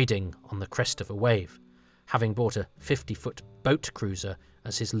riding on the crest of a wave, having bought a 50-foot boat cruiser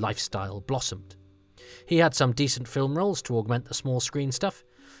as his lifestyle blossomed. He had some decent film roles to augment the small screen stuff.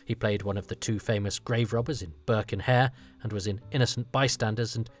 He played one of the two famous grave robbers in Burke and Hare, and was in Innocent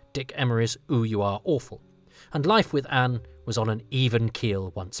Bystanders and Dick Emery's Ooh, You Are Awful. And life with Anne was on an even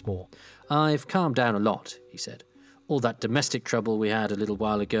keel once more. "I've calmed down a lot," he said. "All that domestic trouble we had a little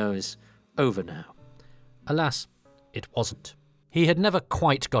while ago is over now." Alas, it wasn't. He had never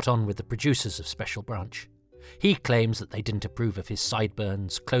quite got on with the producers of Special Branch. He claims that they didn't approve of his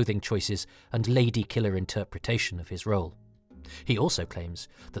sideburns, clothing choices, and lady killer interpretation of his role. He also claims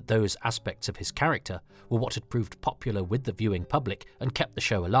that those aspects of his character were what had proved popular with the viewing public and kept the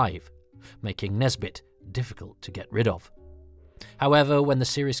show alive, making Nesbitt difficult to get rid of. However, when the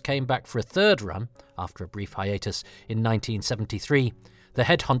series came back for a third run, after a brief hiatus in 1973, the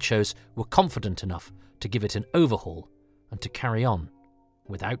head honchos were confident enough to give it an overhaul and to carry on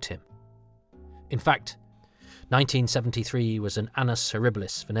without him. In fact, 1973 was an annus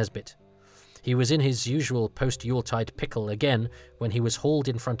horribilis for Nesbitt. He was in his usual post-Yuletide pickle again when he was hauled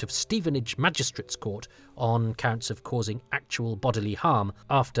in front of Stevenage Magistrates' Court on counts of causing actual bodily harm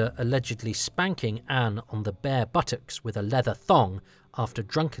after allegedly spanking Anne on the bare buttocks with a leather thong after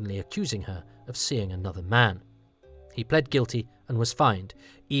drunkenly accusing her of seeing another man. He pled guilty and was fined,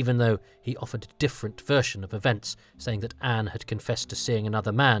 even though he offered a different version of events, saying that Anne had confessed to seeing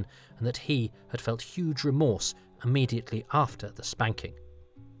another man and that he had felt huge remorse immediately after the spanking.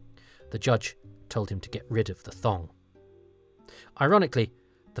 The judge told him to get rid of the thong. Ironically,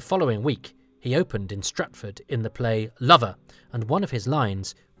 the following week he opened in Stratford in the play Lover, and one of his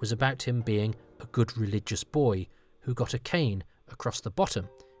lines was about him being a good religious boy who got a cane across the bottom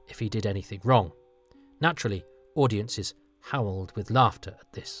if he did anything wrong. Naturally, audiences howled with laughter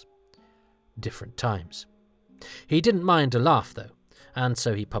at this. Different times. He didn't mind a laugh, though, and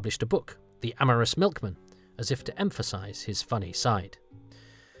so he published a book, The Amorous Milkman, as if to emphasise his funny side.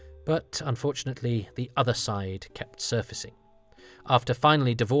 But, unfortunately, the other side kept surfacing. After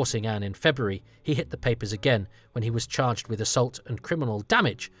finally divorcing Anne in February, he hit the papers again when he was charged with assault and criminal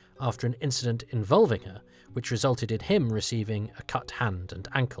damage after an incident involving her, which resulted in him receiving a cut hand and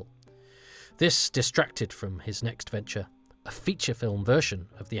ankle. This distracted from his next venture, a feature film version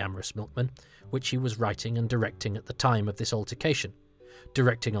of The Amorous Milkman, which he was writing and directing at the time of this altercation,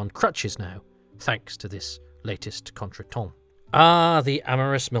 directing on crutches now, thanks to this latest contretemps. Ah, The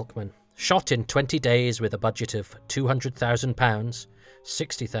Amorous Milkman, shot in 20 days with a budget of £200,000,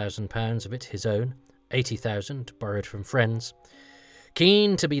 £60,000 of it his own, £80,000 borrowed from friends.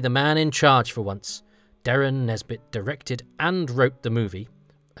 Keen to be the man in charge for once, Derren Nesbitt directed and wrote the movie,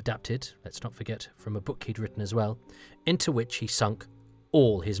 adapted, let's not forget, from a book he'd written as well, into which he sunk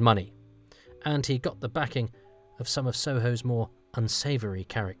all his money. And he got the backing of some of Soho's more unsavoury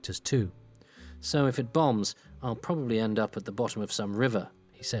characters too. "So if it bombs, I'll probably end up at the bottom of some river,"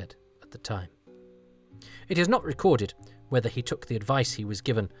 he said at the time. It is not recorded whether he took the advice he was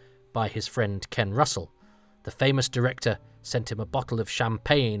given by his friend Ken Russell. The famous director sent him a bottle of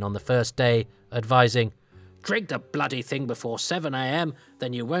champagne on the first day, advising, "Drink the bloody thing before 7 a.m,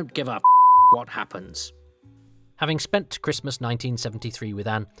 then you won't give a what happens." Having spent Christmas 1973 with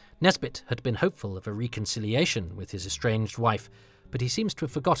Anne, Nesbitt had been hopeful of a reconciliation with his estranged wife, but he seems to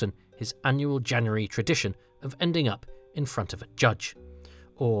have forgotten his annual January tradition of ending up in front of a judge.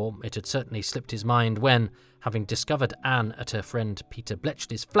 Or it had certainly slipped his mind when, having discovered Anne at her friend Peter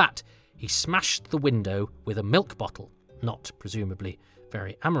Bletchley's flat, he smashed the window with a milk bottle, not, presumably,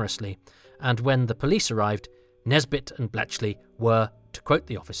 very amorously, and when the police arrived, Nesbitt and Bletchley were, to quote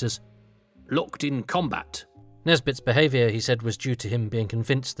the officers, "locked in combat." Nesbitt's behaviour, he said, was due to him being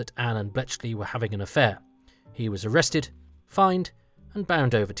convinced that Anne and Bletchley were having an affair. He was arrested, fined, and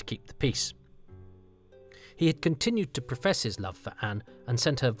bound over to keep the peace. He had continued to profess his love for Anne and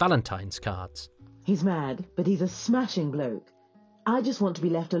sent her Valentine's cards. "He's mad, but he's a smashing bloke. I just want to be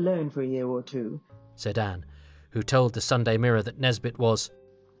left alone for a year or two," said Anne, who told the Sunday Mirror that Nesbitt was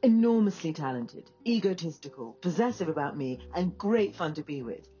 "enormously talented, egotistical, possessive about me, and great fun to be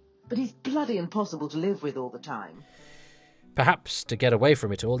with. But he's bloody impossible to live with all the time." Perhaps to get away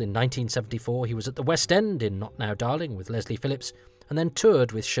from it all, in 1974 he was at the West End in Not Now Darling with Leslie Phillips, and then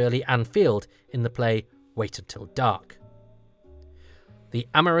toured with Shirley Ann Field in the play Wait Until Dark. The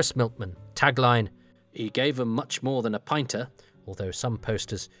Amorous Milkman, tagline, "He gave 'em much more than a pinter," although some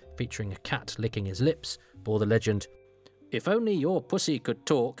posters featuring a cat licking his lips bore the legend, "If only your pussy could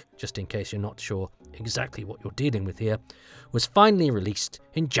talk," just in case you're not sure exactly what you're dealing with here, was finally released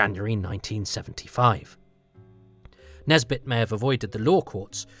in January 1975. Nesbitt may have avoided the law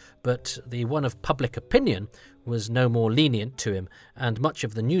courts, but the one of public opinion was no more lenient to him, and much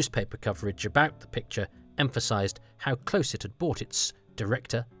of the newspaper coverage about the picture emphasised how close it had brought its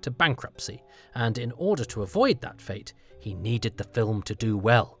director to bankruptcy, and in order to avoid that fate, he needed the film to do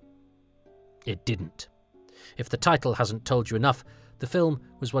well. It didn't. If the title hasn't told you enough, The film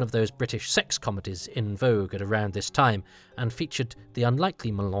was one of those British sex comedies in vogue at around this time and featured the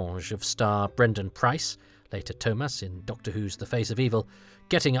unlikely melange of star Brendan Price, later Thomas in Doctor Who's The Face of Evil,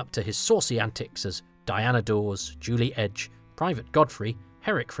 getting up to his saucy antics as Diana Dawes, Julie Edge, Private Godfrey,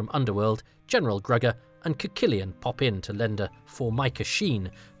 Herrick from Underworld, General Grugger and Kekillian pop in to lend a Formica sheen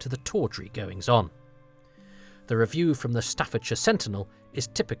to the tawdry goings-on. The review from the Staffordshire Sentinel is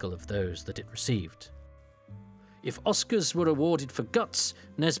typical of those that it received. If Oscars were awarded for guts,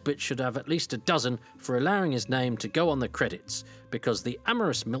 Nesbitt should have at least a dozen for allowing his name to go on the credits, because The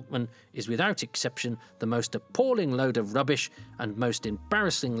Amorous Milkman is without exception the most appalling load of rubbish and most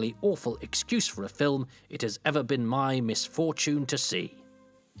embarrassingly awful excuse for a film it has ever been my misfortune to see.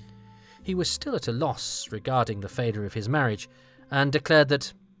 He was still at a loss regarding the failure of his marriage, and declared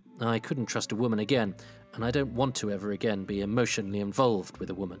that, "I couldn't trust a woman again, and I don't want to ever again be emotionally involved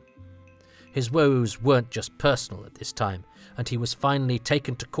with a woman." His woes weren't just personal at this time, and he was finally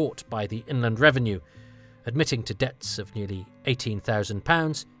taken to court by the Inland Revenue. Admitting to debts of nearly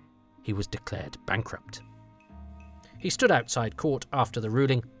 £18,000, he was declared bankrupt. He stood outside court after the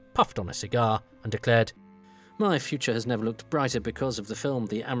ruling, puffed on a cigar, and declared, "My future has never looked brighter because of the film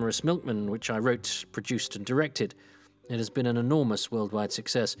The Amorous Milkman, which I wrote, produced and directed. It has been an enormous worldwide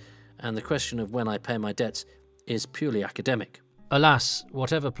success, and the question of when I pay my debts is purely academic." Alas,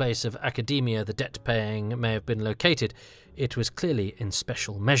 whatever place of academia the debt-paying may have been located, it was clearly in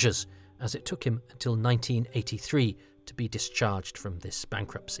special measures, as it took him until 1983 to be discharged from this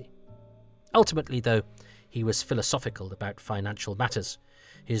bankruptcy. Ultimately, though, he was philosophical about financial matters.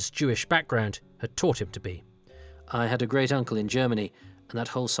 His Jewish background had taught him to be. "I had a great uncle in Germany, and that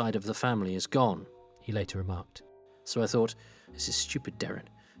whole side of the family is gone," he later remarked. "So I thought, this is stupid, Darren.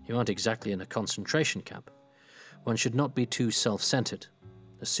 You aren't exactly in a concentration camp. One should not be too self-centred.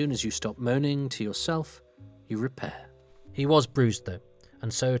 As soon as you stop moaning to yourself, you repair." He was bruised, though,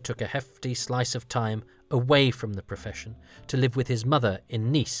 and so took a hefty slice of time away from the profession to live with his mother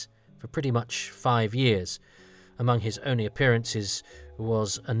in Nice for pretty much 5 years. Among his only appearances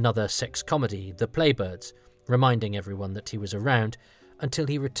was another sex comedy, The Playbirds, reminding everyone that he was around, until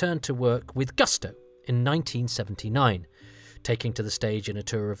he returned to work with gusto in 1979, taking to the stage in a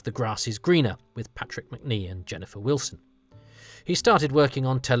tour of The Grass is Greener with Patrick Macnee and Jennifer Wilson. He started working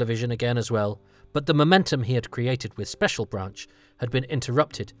on television again as well, but the momentum he had created with Special Branch had been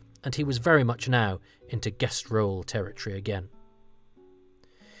interrupted, and he was very much now into guest role territory again.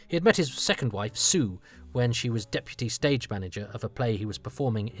 He had met his second wife, Sue, when she was deputy stage manager of a play he was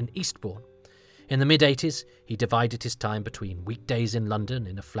performing in Eastbourne. In the mid-80s, he divided his time between weekdays in London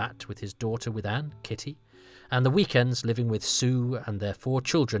in a flat with his daughter with Anne, Kitty, and the weekends living with Sue and their 4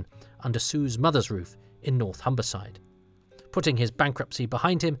 children under Sue's mother's roof in North Humberside. Putting his bankruptcy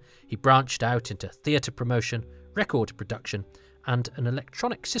behind him, he branched out into theatre promotion, record production, and an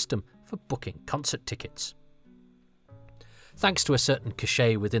electronic system for booking concert tickets. Thanks to a certain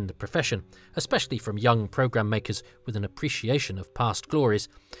cachet within the profession, especially from young programme makers with an appreciation of past glories,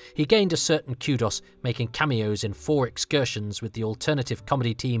 he gained a certain kudos making cameos in 4 excursions with the alternative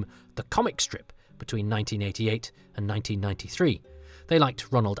comedy team The Comic Strip between 1988 and 1993. They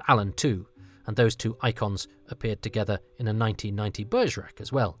liked Ronald Allen too, and those 2 icons appeared together in a 1990 Bergerac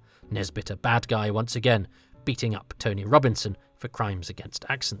as well, Nesbitt a bad guy once again, beating up Tony Robinson for crimes against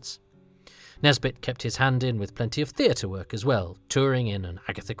accents. Nesbitt kept his hand in with plenty of theatre work as well, touring in an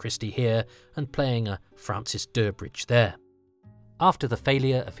Agatha Christie here and playing a Francis Durbridge there. After the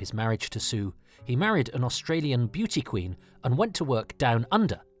failure of his marriage to Sue, he married an Australian beauty queen and went to work down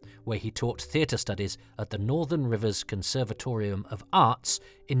under, where he taught theatre studies at the Northern Rivers Conservatorium of Arts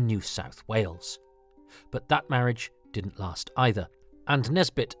in New South Wales. But that marriage didn't last either, and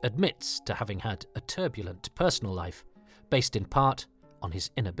Nesbitt admits to having had a turbulent personal life, based in part on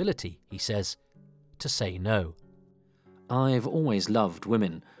his inability, he says, to say no. "I've always loved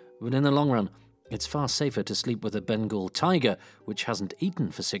women, but in the long run, it's far safer to sleep with a Bengal tiger which hasn't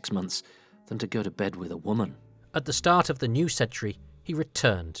eaten for 6 months than to go to bed with a woman." At the start of the new century, he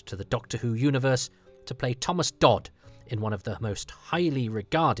returned to the Doctor Who universe to play Thomas Dodd in one of the most highly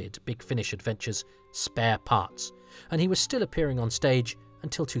regarded Big Finish adventures, Spare Parts, and he was still appearing on stage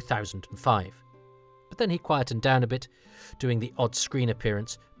until 2005. But then he quietened down a bit, doing the odd screen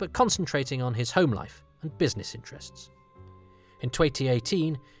appearance, but concentrating on his home life and business interests. In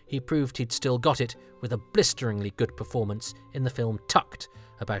 2018, he proved he'd still got it with a blisteringly good performance in the film Tucked,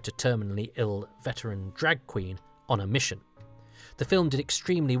 about a terminally ill veteran drag queen on a mission. The film did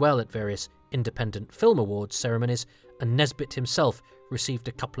extremely well at various independent film awards ceremonies, and Nesbitt himself received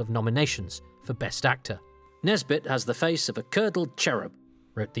a couple of nominations for Best Actor. "Nesbitt has the face of a curdled cherub,"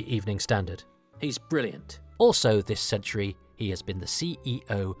 wrote the Evening Standard. "He's brilliant." Also this century, he has been the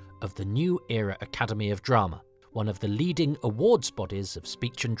CEO of the New Era Academy of Drama, one of the leading awards bodies of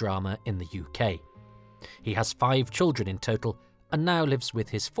speech and drama in the UK. He has 5 children in total and now lives with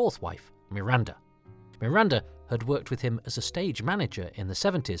his 4th wife, Miranda. Miranda had worked with him as a stage manager in the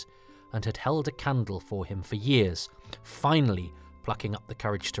 70s and had held a candle for him for years, finally plucking up the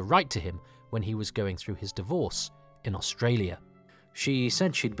courage to write to him when he was going through his divorce in Australia. She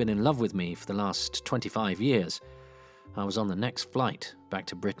said she'd been in love with me for the last 25 years. I was on the next flight back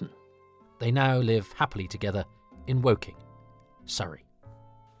to Britain. They now live happily together in Woking, Surrey.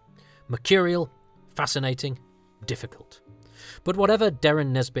 Mercurial, fascinating, difficult. But whatever Derren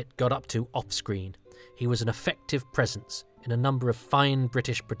Nesbitt got up to off-screen, he was an effective presence in a number of fine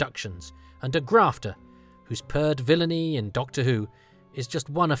British productions and a grafter whose purred villainy in Doctor Who is just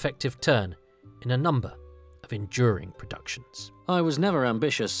one effective turn in a number of enduring productions. I was never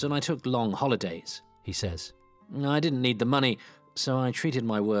ambitious and I took long holidays, he says. I didn't need the money, so I treated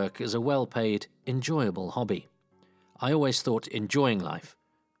my work as a well-paid, enjoyable hobby. I always thought enjoying life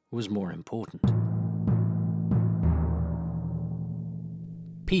was more important.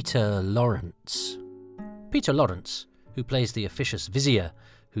 Peter Lawrence. Peter Lawrence, who plays the officious vizier,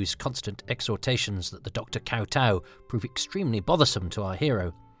 whose constant exhortations that the Doctor kowtow prove extremely bothersome to our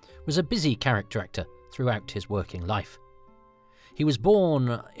hero, was a busy character actor throughout his working life. He was born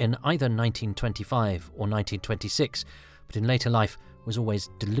in either 1925 or 1926, but in later life was always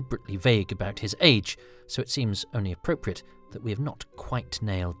deliberately vague about his age, so it seems only appropriate that we have not quite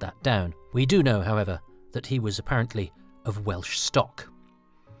nailed that down. We do know, however, that he was apparently of Welsh stock.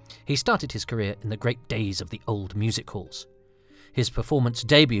 He started his career in the great days of the old music halls. His performance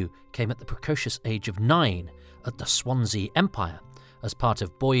debut came at the precocious age of 9 at the Swansea Empire as part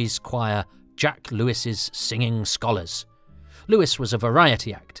of boys' choir Jack Lewis's Singing Scholars. Lewis was a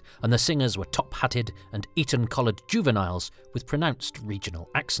variety act, and the singers were top-hatted and Eton-collared juveniles with pronounced regional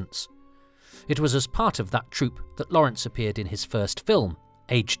accents. It was as part of that troupe that Lawrence appeared in his first film,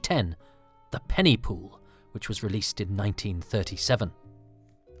 aged 10, The Penny Pool, which was released in 1937.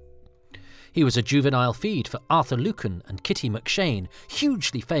 He was a juvenile feed for Arthur Lucan and Kitty McShane,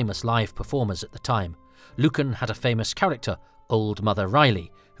 hugely famous live performers at the time. Lucan had a famous character, Old Mother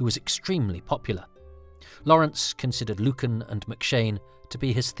Riley, who was extremely popular. Lawrence considered Lucan and McShane to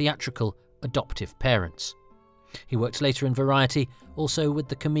be his theatrical adoptive parents. He worked later in Variety, also with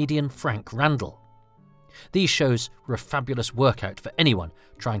the comedian Frank Randall. These shows were a fabulous workout for anyone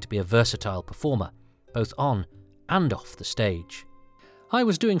trying to be a versatile performer, both on and off the stage. I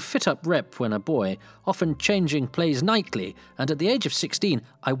was doing fit-up rep when a boy, often changing plays nightly, and at the age of 16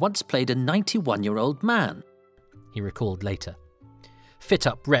 I once played a 91-year-old man, he recalled later.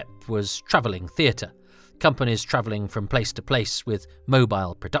 Fit-up rep was travelling theatre, companies travelling from place to place with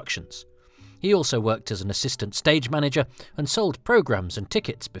mobile productions. He also worked as an assistant stage manager and sold programmes and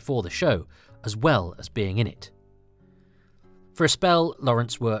tickets before the show, as well as being in it. For a spell,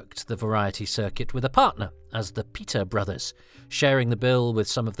 Lawrence worked the variety circuit with a partner as the Peter Brothers, sharing the bill with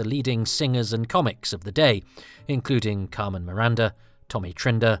some of the leading singers and comics of the day, including Carmen Miranda, Tommy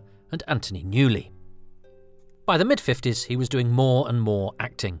Trinder and Anthony Newley. By the mid-50s, he was doing more and more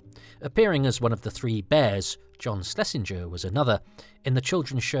acting, appearing as one of the 3 bears, John Schlesinger was another, in the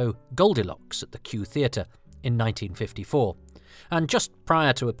children's show Goldilocks at the Kew Theatre in 1954. And just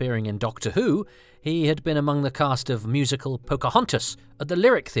prior to appearing in Doctor Who, he had been among the cast of musical Pocahontas at the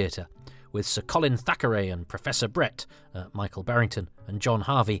Lyric Theatre, with Sir Colin Thackeray and Professor Brett, Michael Barrington and John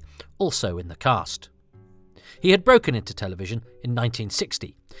Harvey, also in the cast. He had broken into television in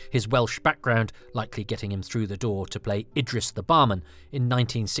 1960, his Welsh background likely getting him through the door to play Idris the Barman in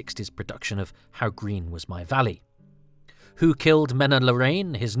 1960's production of How Green Was My Valley. Who Killed Menna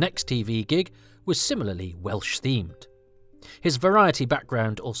Lorraine, his next TV gig, was similarly Welsh-themed. His variety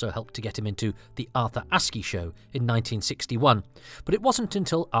background also helped to get him into The Arthur Askey Show in 1961, but it wasn't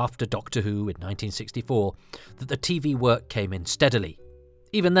until after Doctor Who in 1964 that the TV work came in steadily.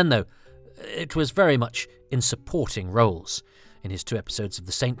 Even then, though, it was very much in supporting roles. In his 2 episodes of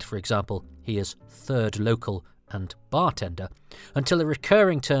The Saint, for example, he is third local and bartender, until a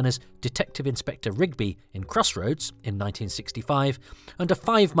recurring turn as Detective Inspector Rigby in Crossroads in 1965, and a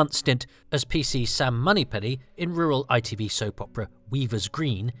 5-month stint as PC Sam Moneypenny in rural ITV soap opera Weaver's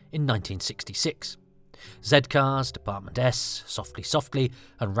Green in 1966. Z-Cars, Department S, Softly Softly,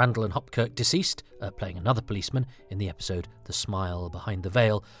 and Randall and Hopkirk Deceased, playing another policeman in the episode The Smile Behind the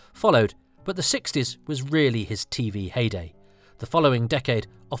Veil, followed, but the 60s was really his TV heyday. The following decade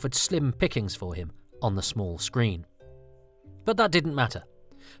offered slim pickings for him on the small screen. But that didn't matter,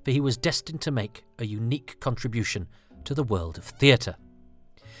 for he was destined to make a unique contribution to the world of theatre.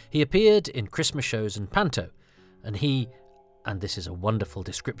 He appeared in Christmas shows and panto, and he and this is a wonderful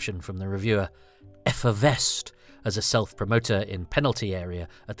description from the reviewer, effervesced as a self-promoter in Penalty Area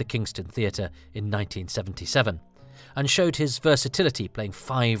at the Kingston Theatre in 1977, and showed his versatility playing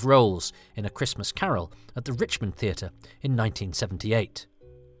 5 roles in A Christmas Carol at the Richmond Theatre in 1978.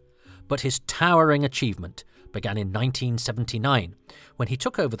 But his towering achievement began in 1979, when he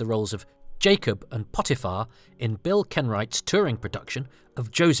took over the roles of Jacob and Potiphar in Bill Kenwright's touring production of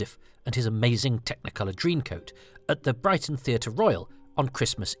Joseph and His Amazing Technicolor Dreamcoat at the Brighton Theatre Royal on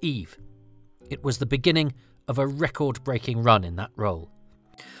Christmas Eve. It was the beginning of a record-breaking run in that role.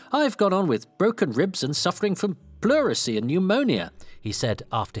 "I've gone on with broken ribs and suffering from pleurisy and pneumonia," he said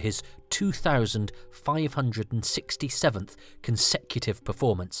after his 2,567th consecutive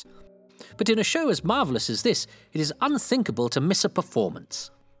performance. "But in a show as marvellous as this, it is unthinkable to miss a performance."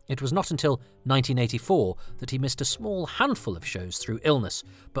 It was not until 1984 that he missed a small handful of shows through illness,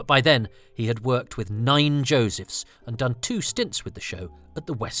 but by then he had worked with 9 Josephs and done 2 stints with the show at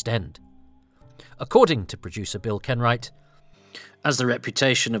the West End. According to producer Bill Kenwright, "As the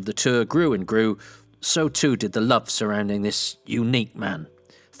reputation of the tour grew and grew, so too did the love surrounding this unique man.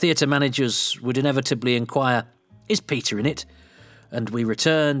 Theatre managers would inevitably inquire, 'Is Peter in it?' And we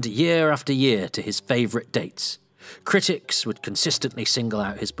returned year after year to his favourite dates. Critics would consistently single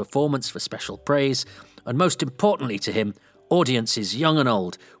out his performance for special praise, and most importantly to him, audiences young and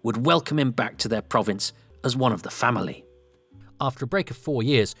old would welcome him back to their province as one of the family." After a break of 4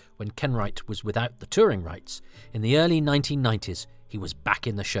 years, when Kenwright was without the touring rights, in the early 1990s he was back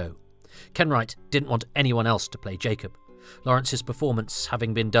in the show. Kenwright didn't want anyone else to play Jacob, Lawrence's performance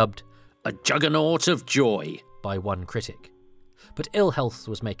having been dubbed "a juggernaut of joy" by one critic. But ill health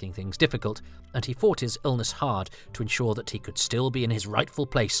was making things difficult, and he fought his illness hard to ensure that he could still be in his rightful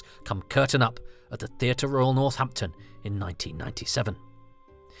place come curtain up at the Theatre Royal Northampton in 1997.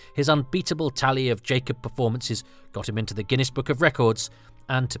 His unbeatable tally of Jacob performances got him into the Guinness Book of Records,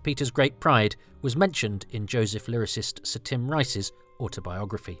 and to Peter's great pride was mentioned in Joseph lyricist Sir Tim Rice's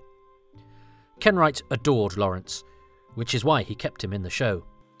autobiography. Kenwright adored Lawrence, which is why he kept him in the show.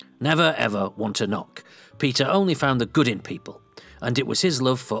 "Never ever want to knock. Peter only found the good in people, and it was his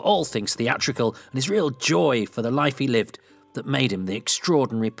love for all things theatrical and his real joy for the life he lived that made him the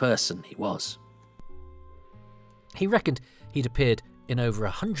extraordinary person he was." He reckoned he'd appeared in over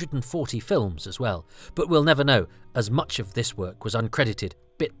 140 films as well, but we'll never know, as much of this work was uncredited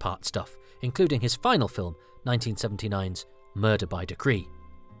bit part stuff, including his final film, 1979's Murder by Decree.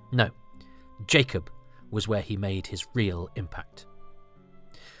 No, Jacob was where he made his real impact.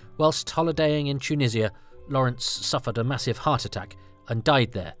 Whilst holidaying in Tunisia, Lawrence suffered a massive heart attack and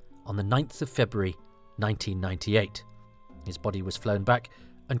died there on the 9th of February 1998. His body was flown back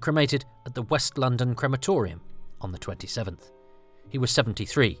and cremated at the West London Crematorium on the 27th. He was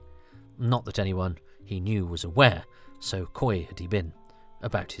 73, not that anyone he knew was aware, so coy had he been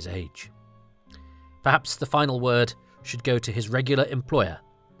about his age. Perhaps the final word should go to his regular employer,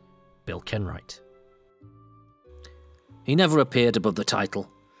 Bill Kenwright. "He never appeared above the title.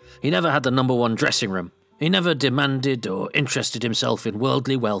 He never had the number 1 dressing room. He never demanded or interested himself in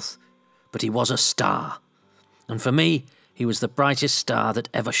worldly wealth, but he was a star. And for me, he was the brightest star that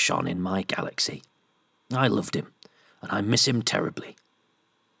ever shone in my galaxy. I loved him, and I miss him terribly.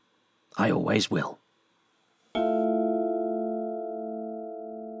 I always will."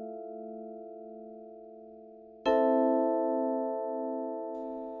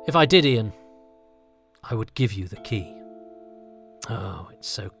 If I did, Ian, I would give you the key. Oh, it's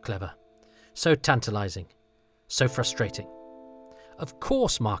so clever, so tantalising, so frustrating. Of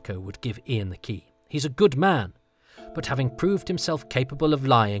course Marco would give Ian the key. He's a good man. But having proved himself capable of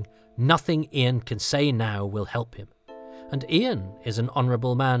lying, nothing Ian can say now will help him. And Ian is an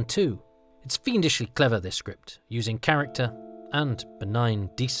honourable man too. It's fiendishly clever, this script, using character, and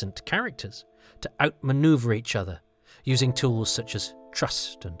benign, decent characters, to outmanoeuvre each other, using tools such as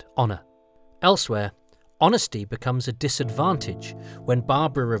trust and honour. Elsewhere, honesty becomes a disadvantage when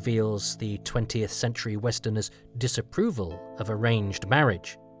Barbara reveals the 20th century Westerner's disapproval of arranged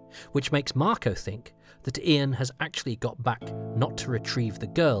marriage, which makes Marco think that Ian has actually got back not to retrieve the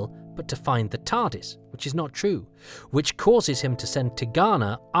girl, but to find the TARDIS, which is not true, which causes him to send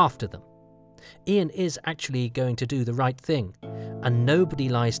Tigana after them. Ian is actually going to do the right thing, and nobody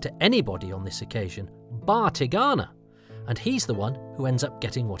lies to anybody on this occasion, bar Tigana, and he's the one who ends up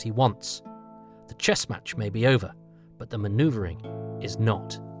getting what he wants. The chess match may be over, but the manoeuvring is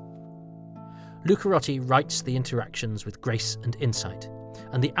not. Lucarotti writes the interactions with grace and insight,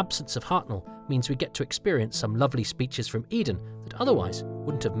 and the absence of Hartnell means we get to experience some lovely speeches from Eden that otherwise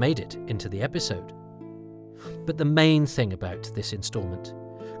wouldn't have made it into the episode. But the main thing about this instalment,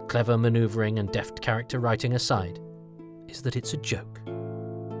 clever manoeuvring and deft character writing aside, is that it's a joke.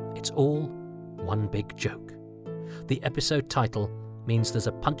 It's all one big joke. The episode title means there's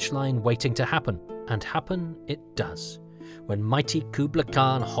a punchline waiting to happen, and happen it does, when mighty Kublai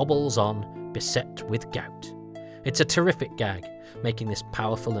Khan hobbles on, beset with gout. It's a terrific gag, making this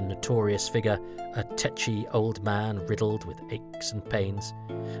powerful and notorious figure a tetchy old man riddled with aches and pains,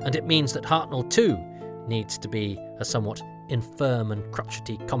 and it means that Hartnell too needs to be a somewhat infirm and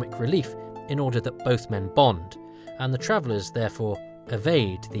crotchety comic relief in order that both men bond, and the travellers therefore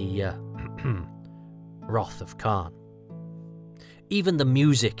evade the wrath of Khan. Even the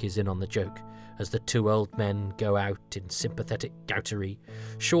music is in on the joke, as the two old men go out in sympathetic goutery,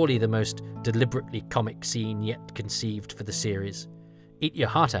 surely the most deliberately comic scene yet conceived for the series. Eat your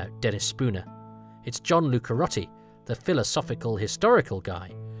heart out, Dennis Spooner. It's John Lucarotti, the philosophical historical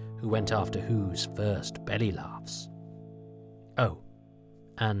guy, who went after Who's first belly laughs. Oh,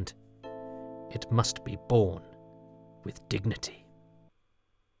 and it must be born with dignity.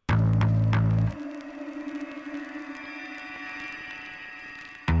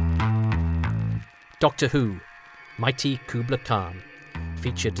 Doctor Who, Mighty Kublai Khan,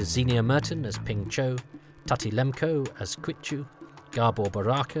 featured Xenia Merton as Ping Cho, Tati Lemko as Quitchu, Gabor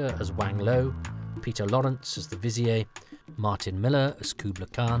Baraka as Wang Lo, Peter Lawrence as the Vizier, Martin Miller as Kublai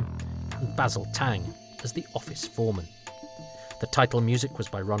Khan, and Basil Tang as the office foreman. The title music was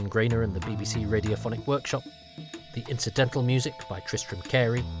by Ron Grainer and the BBC Radiophonic Workshop, the incidental music by Tristram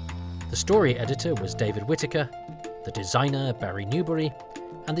Carey, the story editor was David Whittaker, the designer Barry Newbury,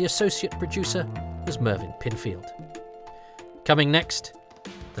 and the associate producer was Mervyn Pinfield. Coming next,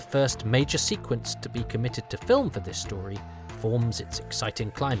 the first major sequence to be committed to film for this story forms its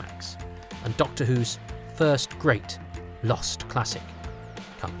exciting climax, and Doctor Who's first great lost classic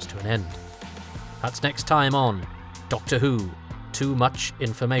comes to an end. That's next time on Doctor Who, Too Much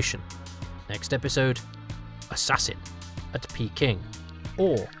Information. Next episode, Assassin at Peking,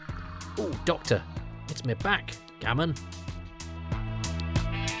 or Oh Doctor, it's me back, gammon.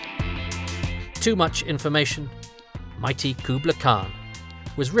 Too Much Information, Mighty Kublai Khan,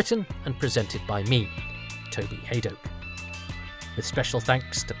 was written and presented by me, Toby Haydock. With special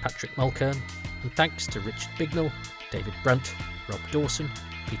thanks to Patrick Mulkern, and thanks to Richard Bignell, David Brunt, Rob Dawson,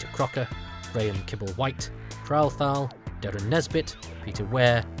 Peter Crocker, Graham Kibble-White, Kral Thal, Darren Nesbitt, Peter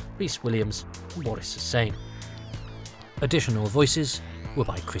Ware, Rhys Williams, and Boris Hussain. Additional voices were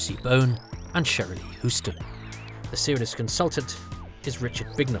by Chrissy Bone and Shirley Houston. The series consultant is Richard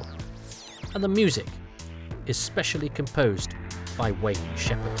Bignell, and the music is specially composed by Wayne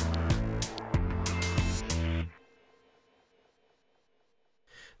Shepherd.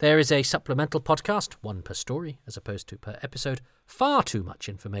 There is a supplemental podcast, one per story as opposed to per episode, far too much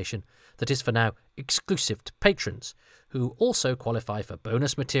information that is for now exclusive to patrons, who also qualify for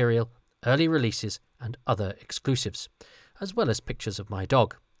bonus material, early releases and other exclusives, as well as pictures of my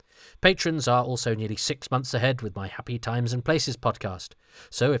dog. Patrons are also nearly 6 months ahead with my Happy Times and Places podcast,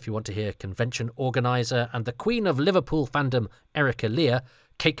 so if you want to hear convention organiser and the Queen of Liverpool fandom Erica Lear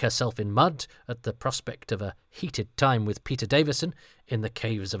cake herself in mud at the prospect of a heated time with Peter Davison in the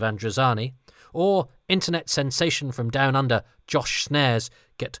caves of Androzani, or internet sensation from down under Josh Snares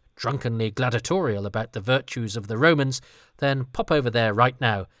get drunkenly gladiatorial about the virtues of the Romans, then pop over there right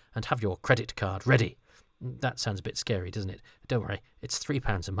now and have your credit card ready. That sounds a bit scary, doesn't it? Don't worry, it's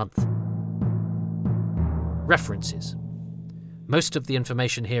 £3 a month. References. Most of the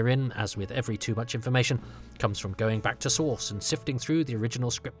information herein, as with every Too Much Information, comes from going back to source and sifting through the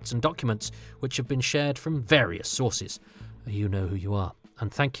original scripts and documents which have been shared from various sources. You know who you are,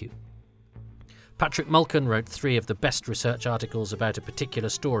 and thank you. Patrick Mulkern wrote 3 of the best research articles about a particular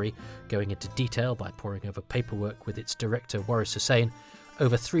story, going into detail by poring over paperwork with its director Waris Hussain,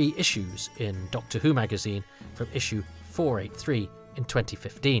 over 3 issues in Doctor Who magazine from issue 483 in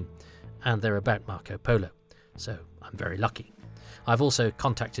 2015, and they're about Marco Polo, so I'm very lucky. I've also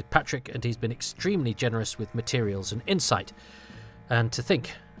contacted Patrick, and he's been extremely generous with materials and insight, and to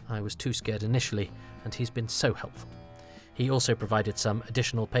think I was too scared initially, and he's been so helpful. He also provided some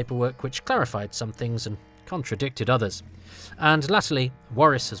additional paperwork which clarified some things and contradicted others. And latterly,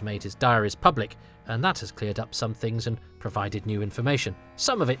 Waris has made his diaries public, and that has cleared up some things and provided new information.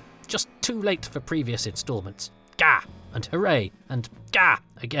 Some of it just too late for previous instalments. Gah! And hooray! And gah!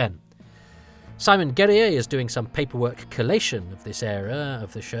 Again. Simon Guerrier is doing some paperwork collation of this era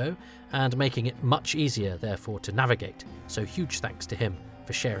of the show, and making it much easier, therefore, to navigate. So huge thanks to him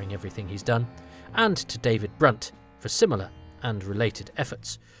for sharing everything he's done, and to David Brunt for similar and related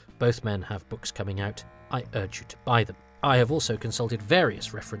efforts. Both men have books coming out. I urge you to buy them. I have also consulted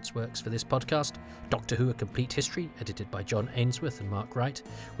various reference works for this podcast: Doctor Who: A Complete History, edited by John Ainsworth and Mark Wright,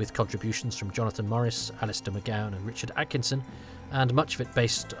 with contributions from Jonathan Morris, Alistair McGowan and Richard Atkinson, and much of it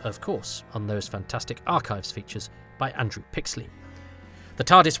based, of course, on those fantastic archives features by Andrew Pixley. The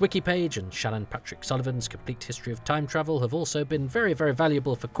TARDIS wiki page and Shannon Patrick Sullivan's Complete History of Time Travel have also been very, very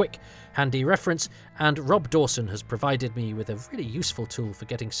valuable for quick, handy reference, and Rob Dawson has provided me with a really useful tool for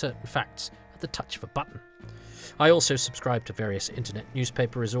getting certain facts at the touch of a button. I also subscribe to various internet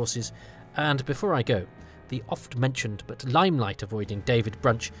newspaper resources, and before I go, the oft-mentioned but limelight-avoiding David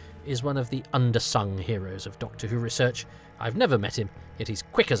Brunch is one of the undersung heroes of Doctor Who research. I've never met him, yet he's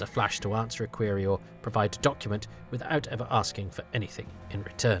quick as a flash to answer a query or provide a document without ever asking for anything in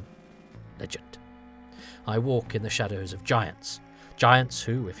return. Legend. I walk in the shadows of giants. Giants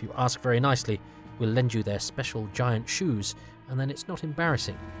who, if you ask very nicely, will lend you their special giant shoes, and then it's not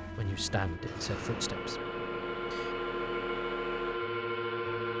embarrassing when you stand in said footsteps.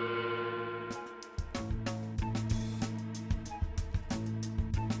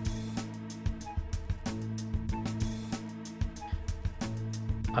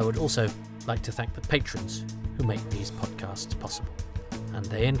 I would also like to thank the patrons who make these podcasts possible, and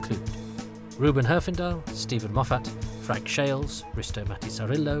they include Ruben Herfindahl, Stephen Moffat, Frank Shales, Risto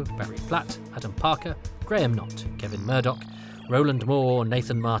Matisarillo, Barry Platt, Adam Parker, Graham Knott, Kevin Murdoch, Roland Moore,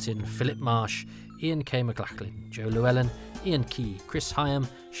 Nathan Martin, Philip Marsh, Ian K. McLachlan, Joe Llewellyn, Ian Key, Chris Hyam,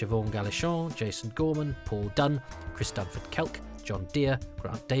 Siobhan Galichon, Jason Gorman, Paul Dunn, Chris Dunford-Kelk, John Deere,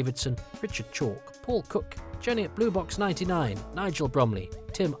 Grant Davidson, Richard Chalk, Paul Cook, Jenny at Blue Box 99, Nigel Bromley,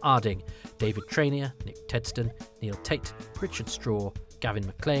 Tim Arding, David Trainier, Nick Tedston, Neil Tate, Richard Straw, Gavin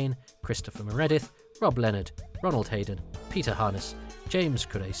McLean, Christopher Meredith, Rob Leonard, Ronald Hayden, Peter Harness, James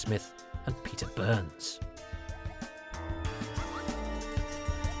Curray Smith and Peter Burns.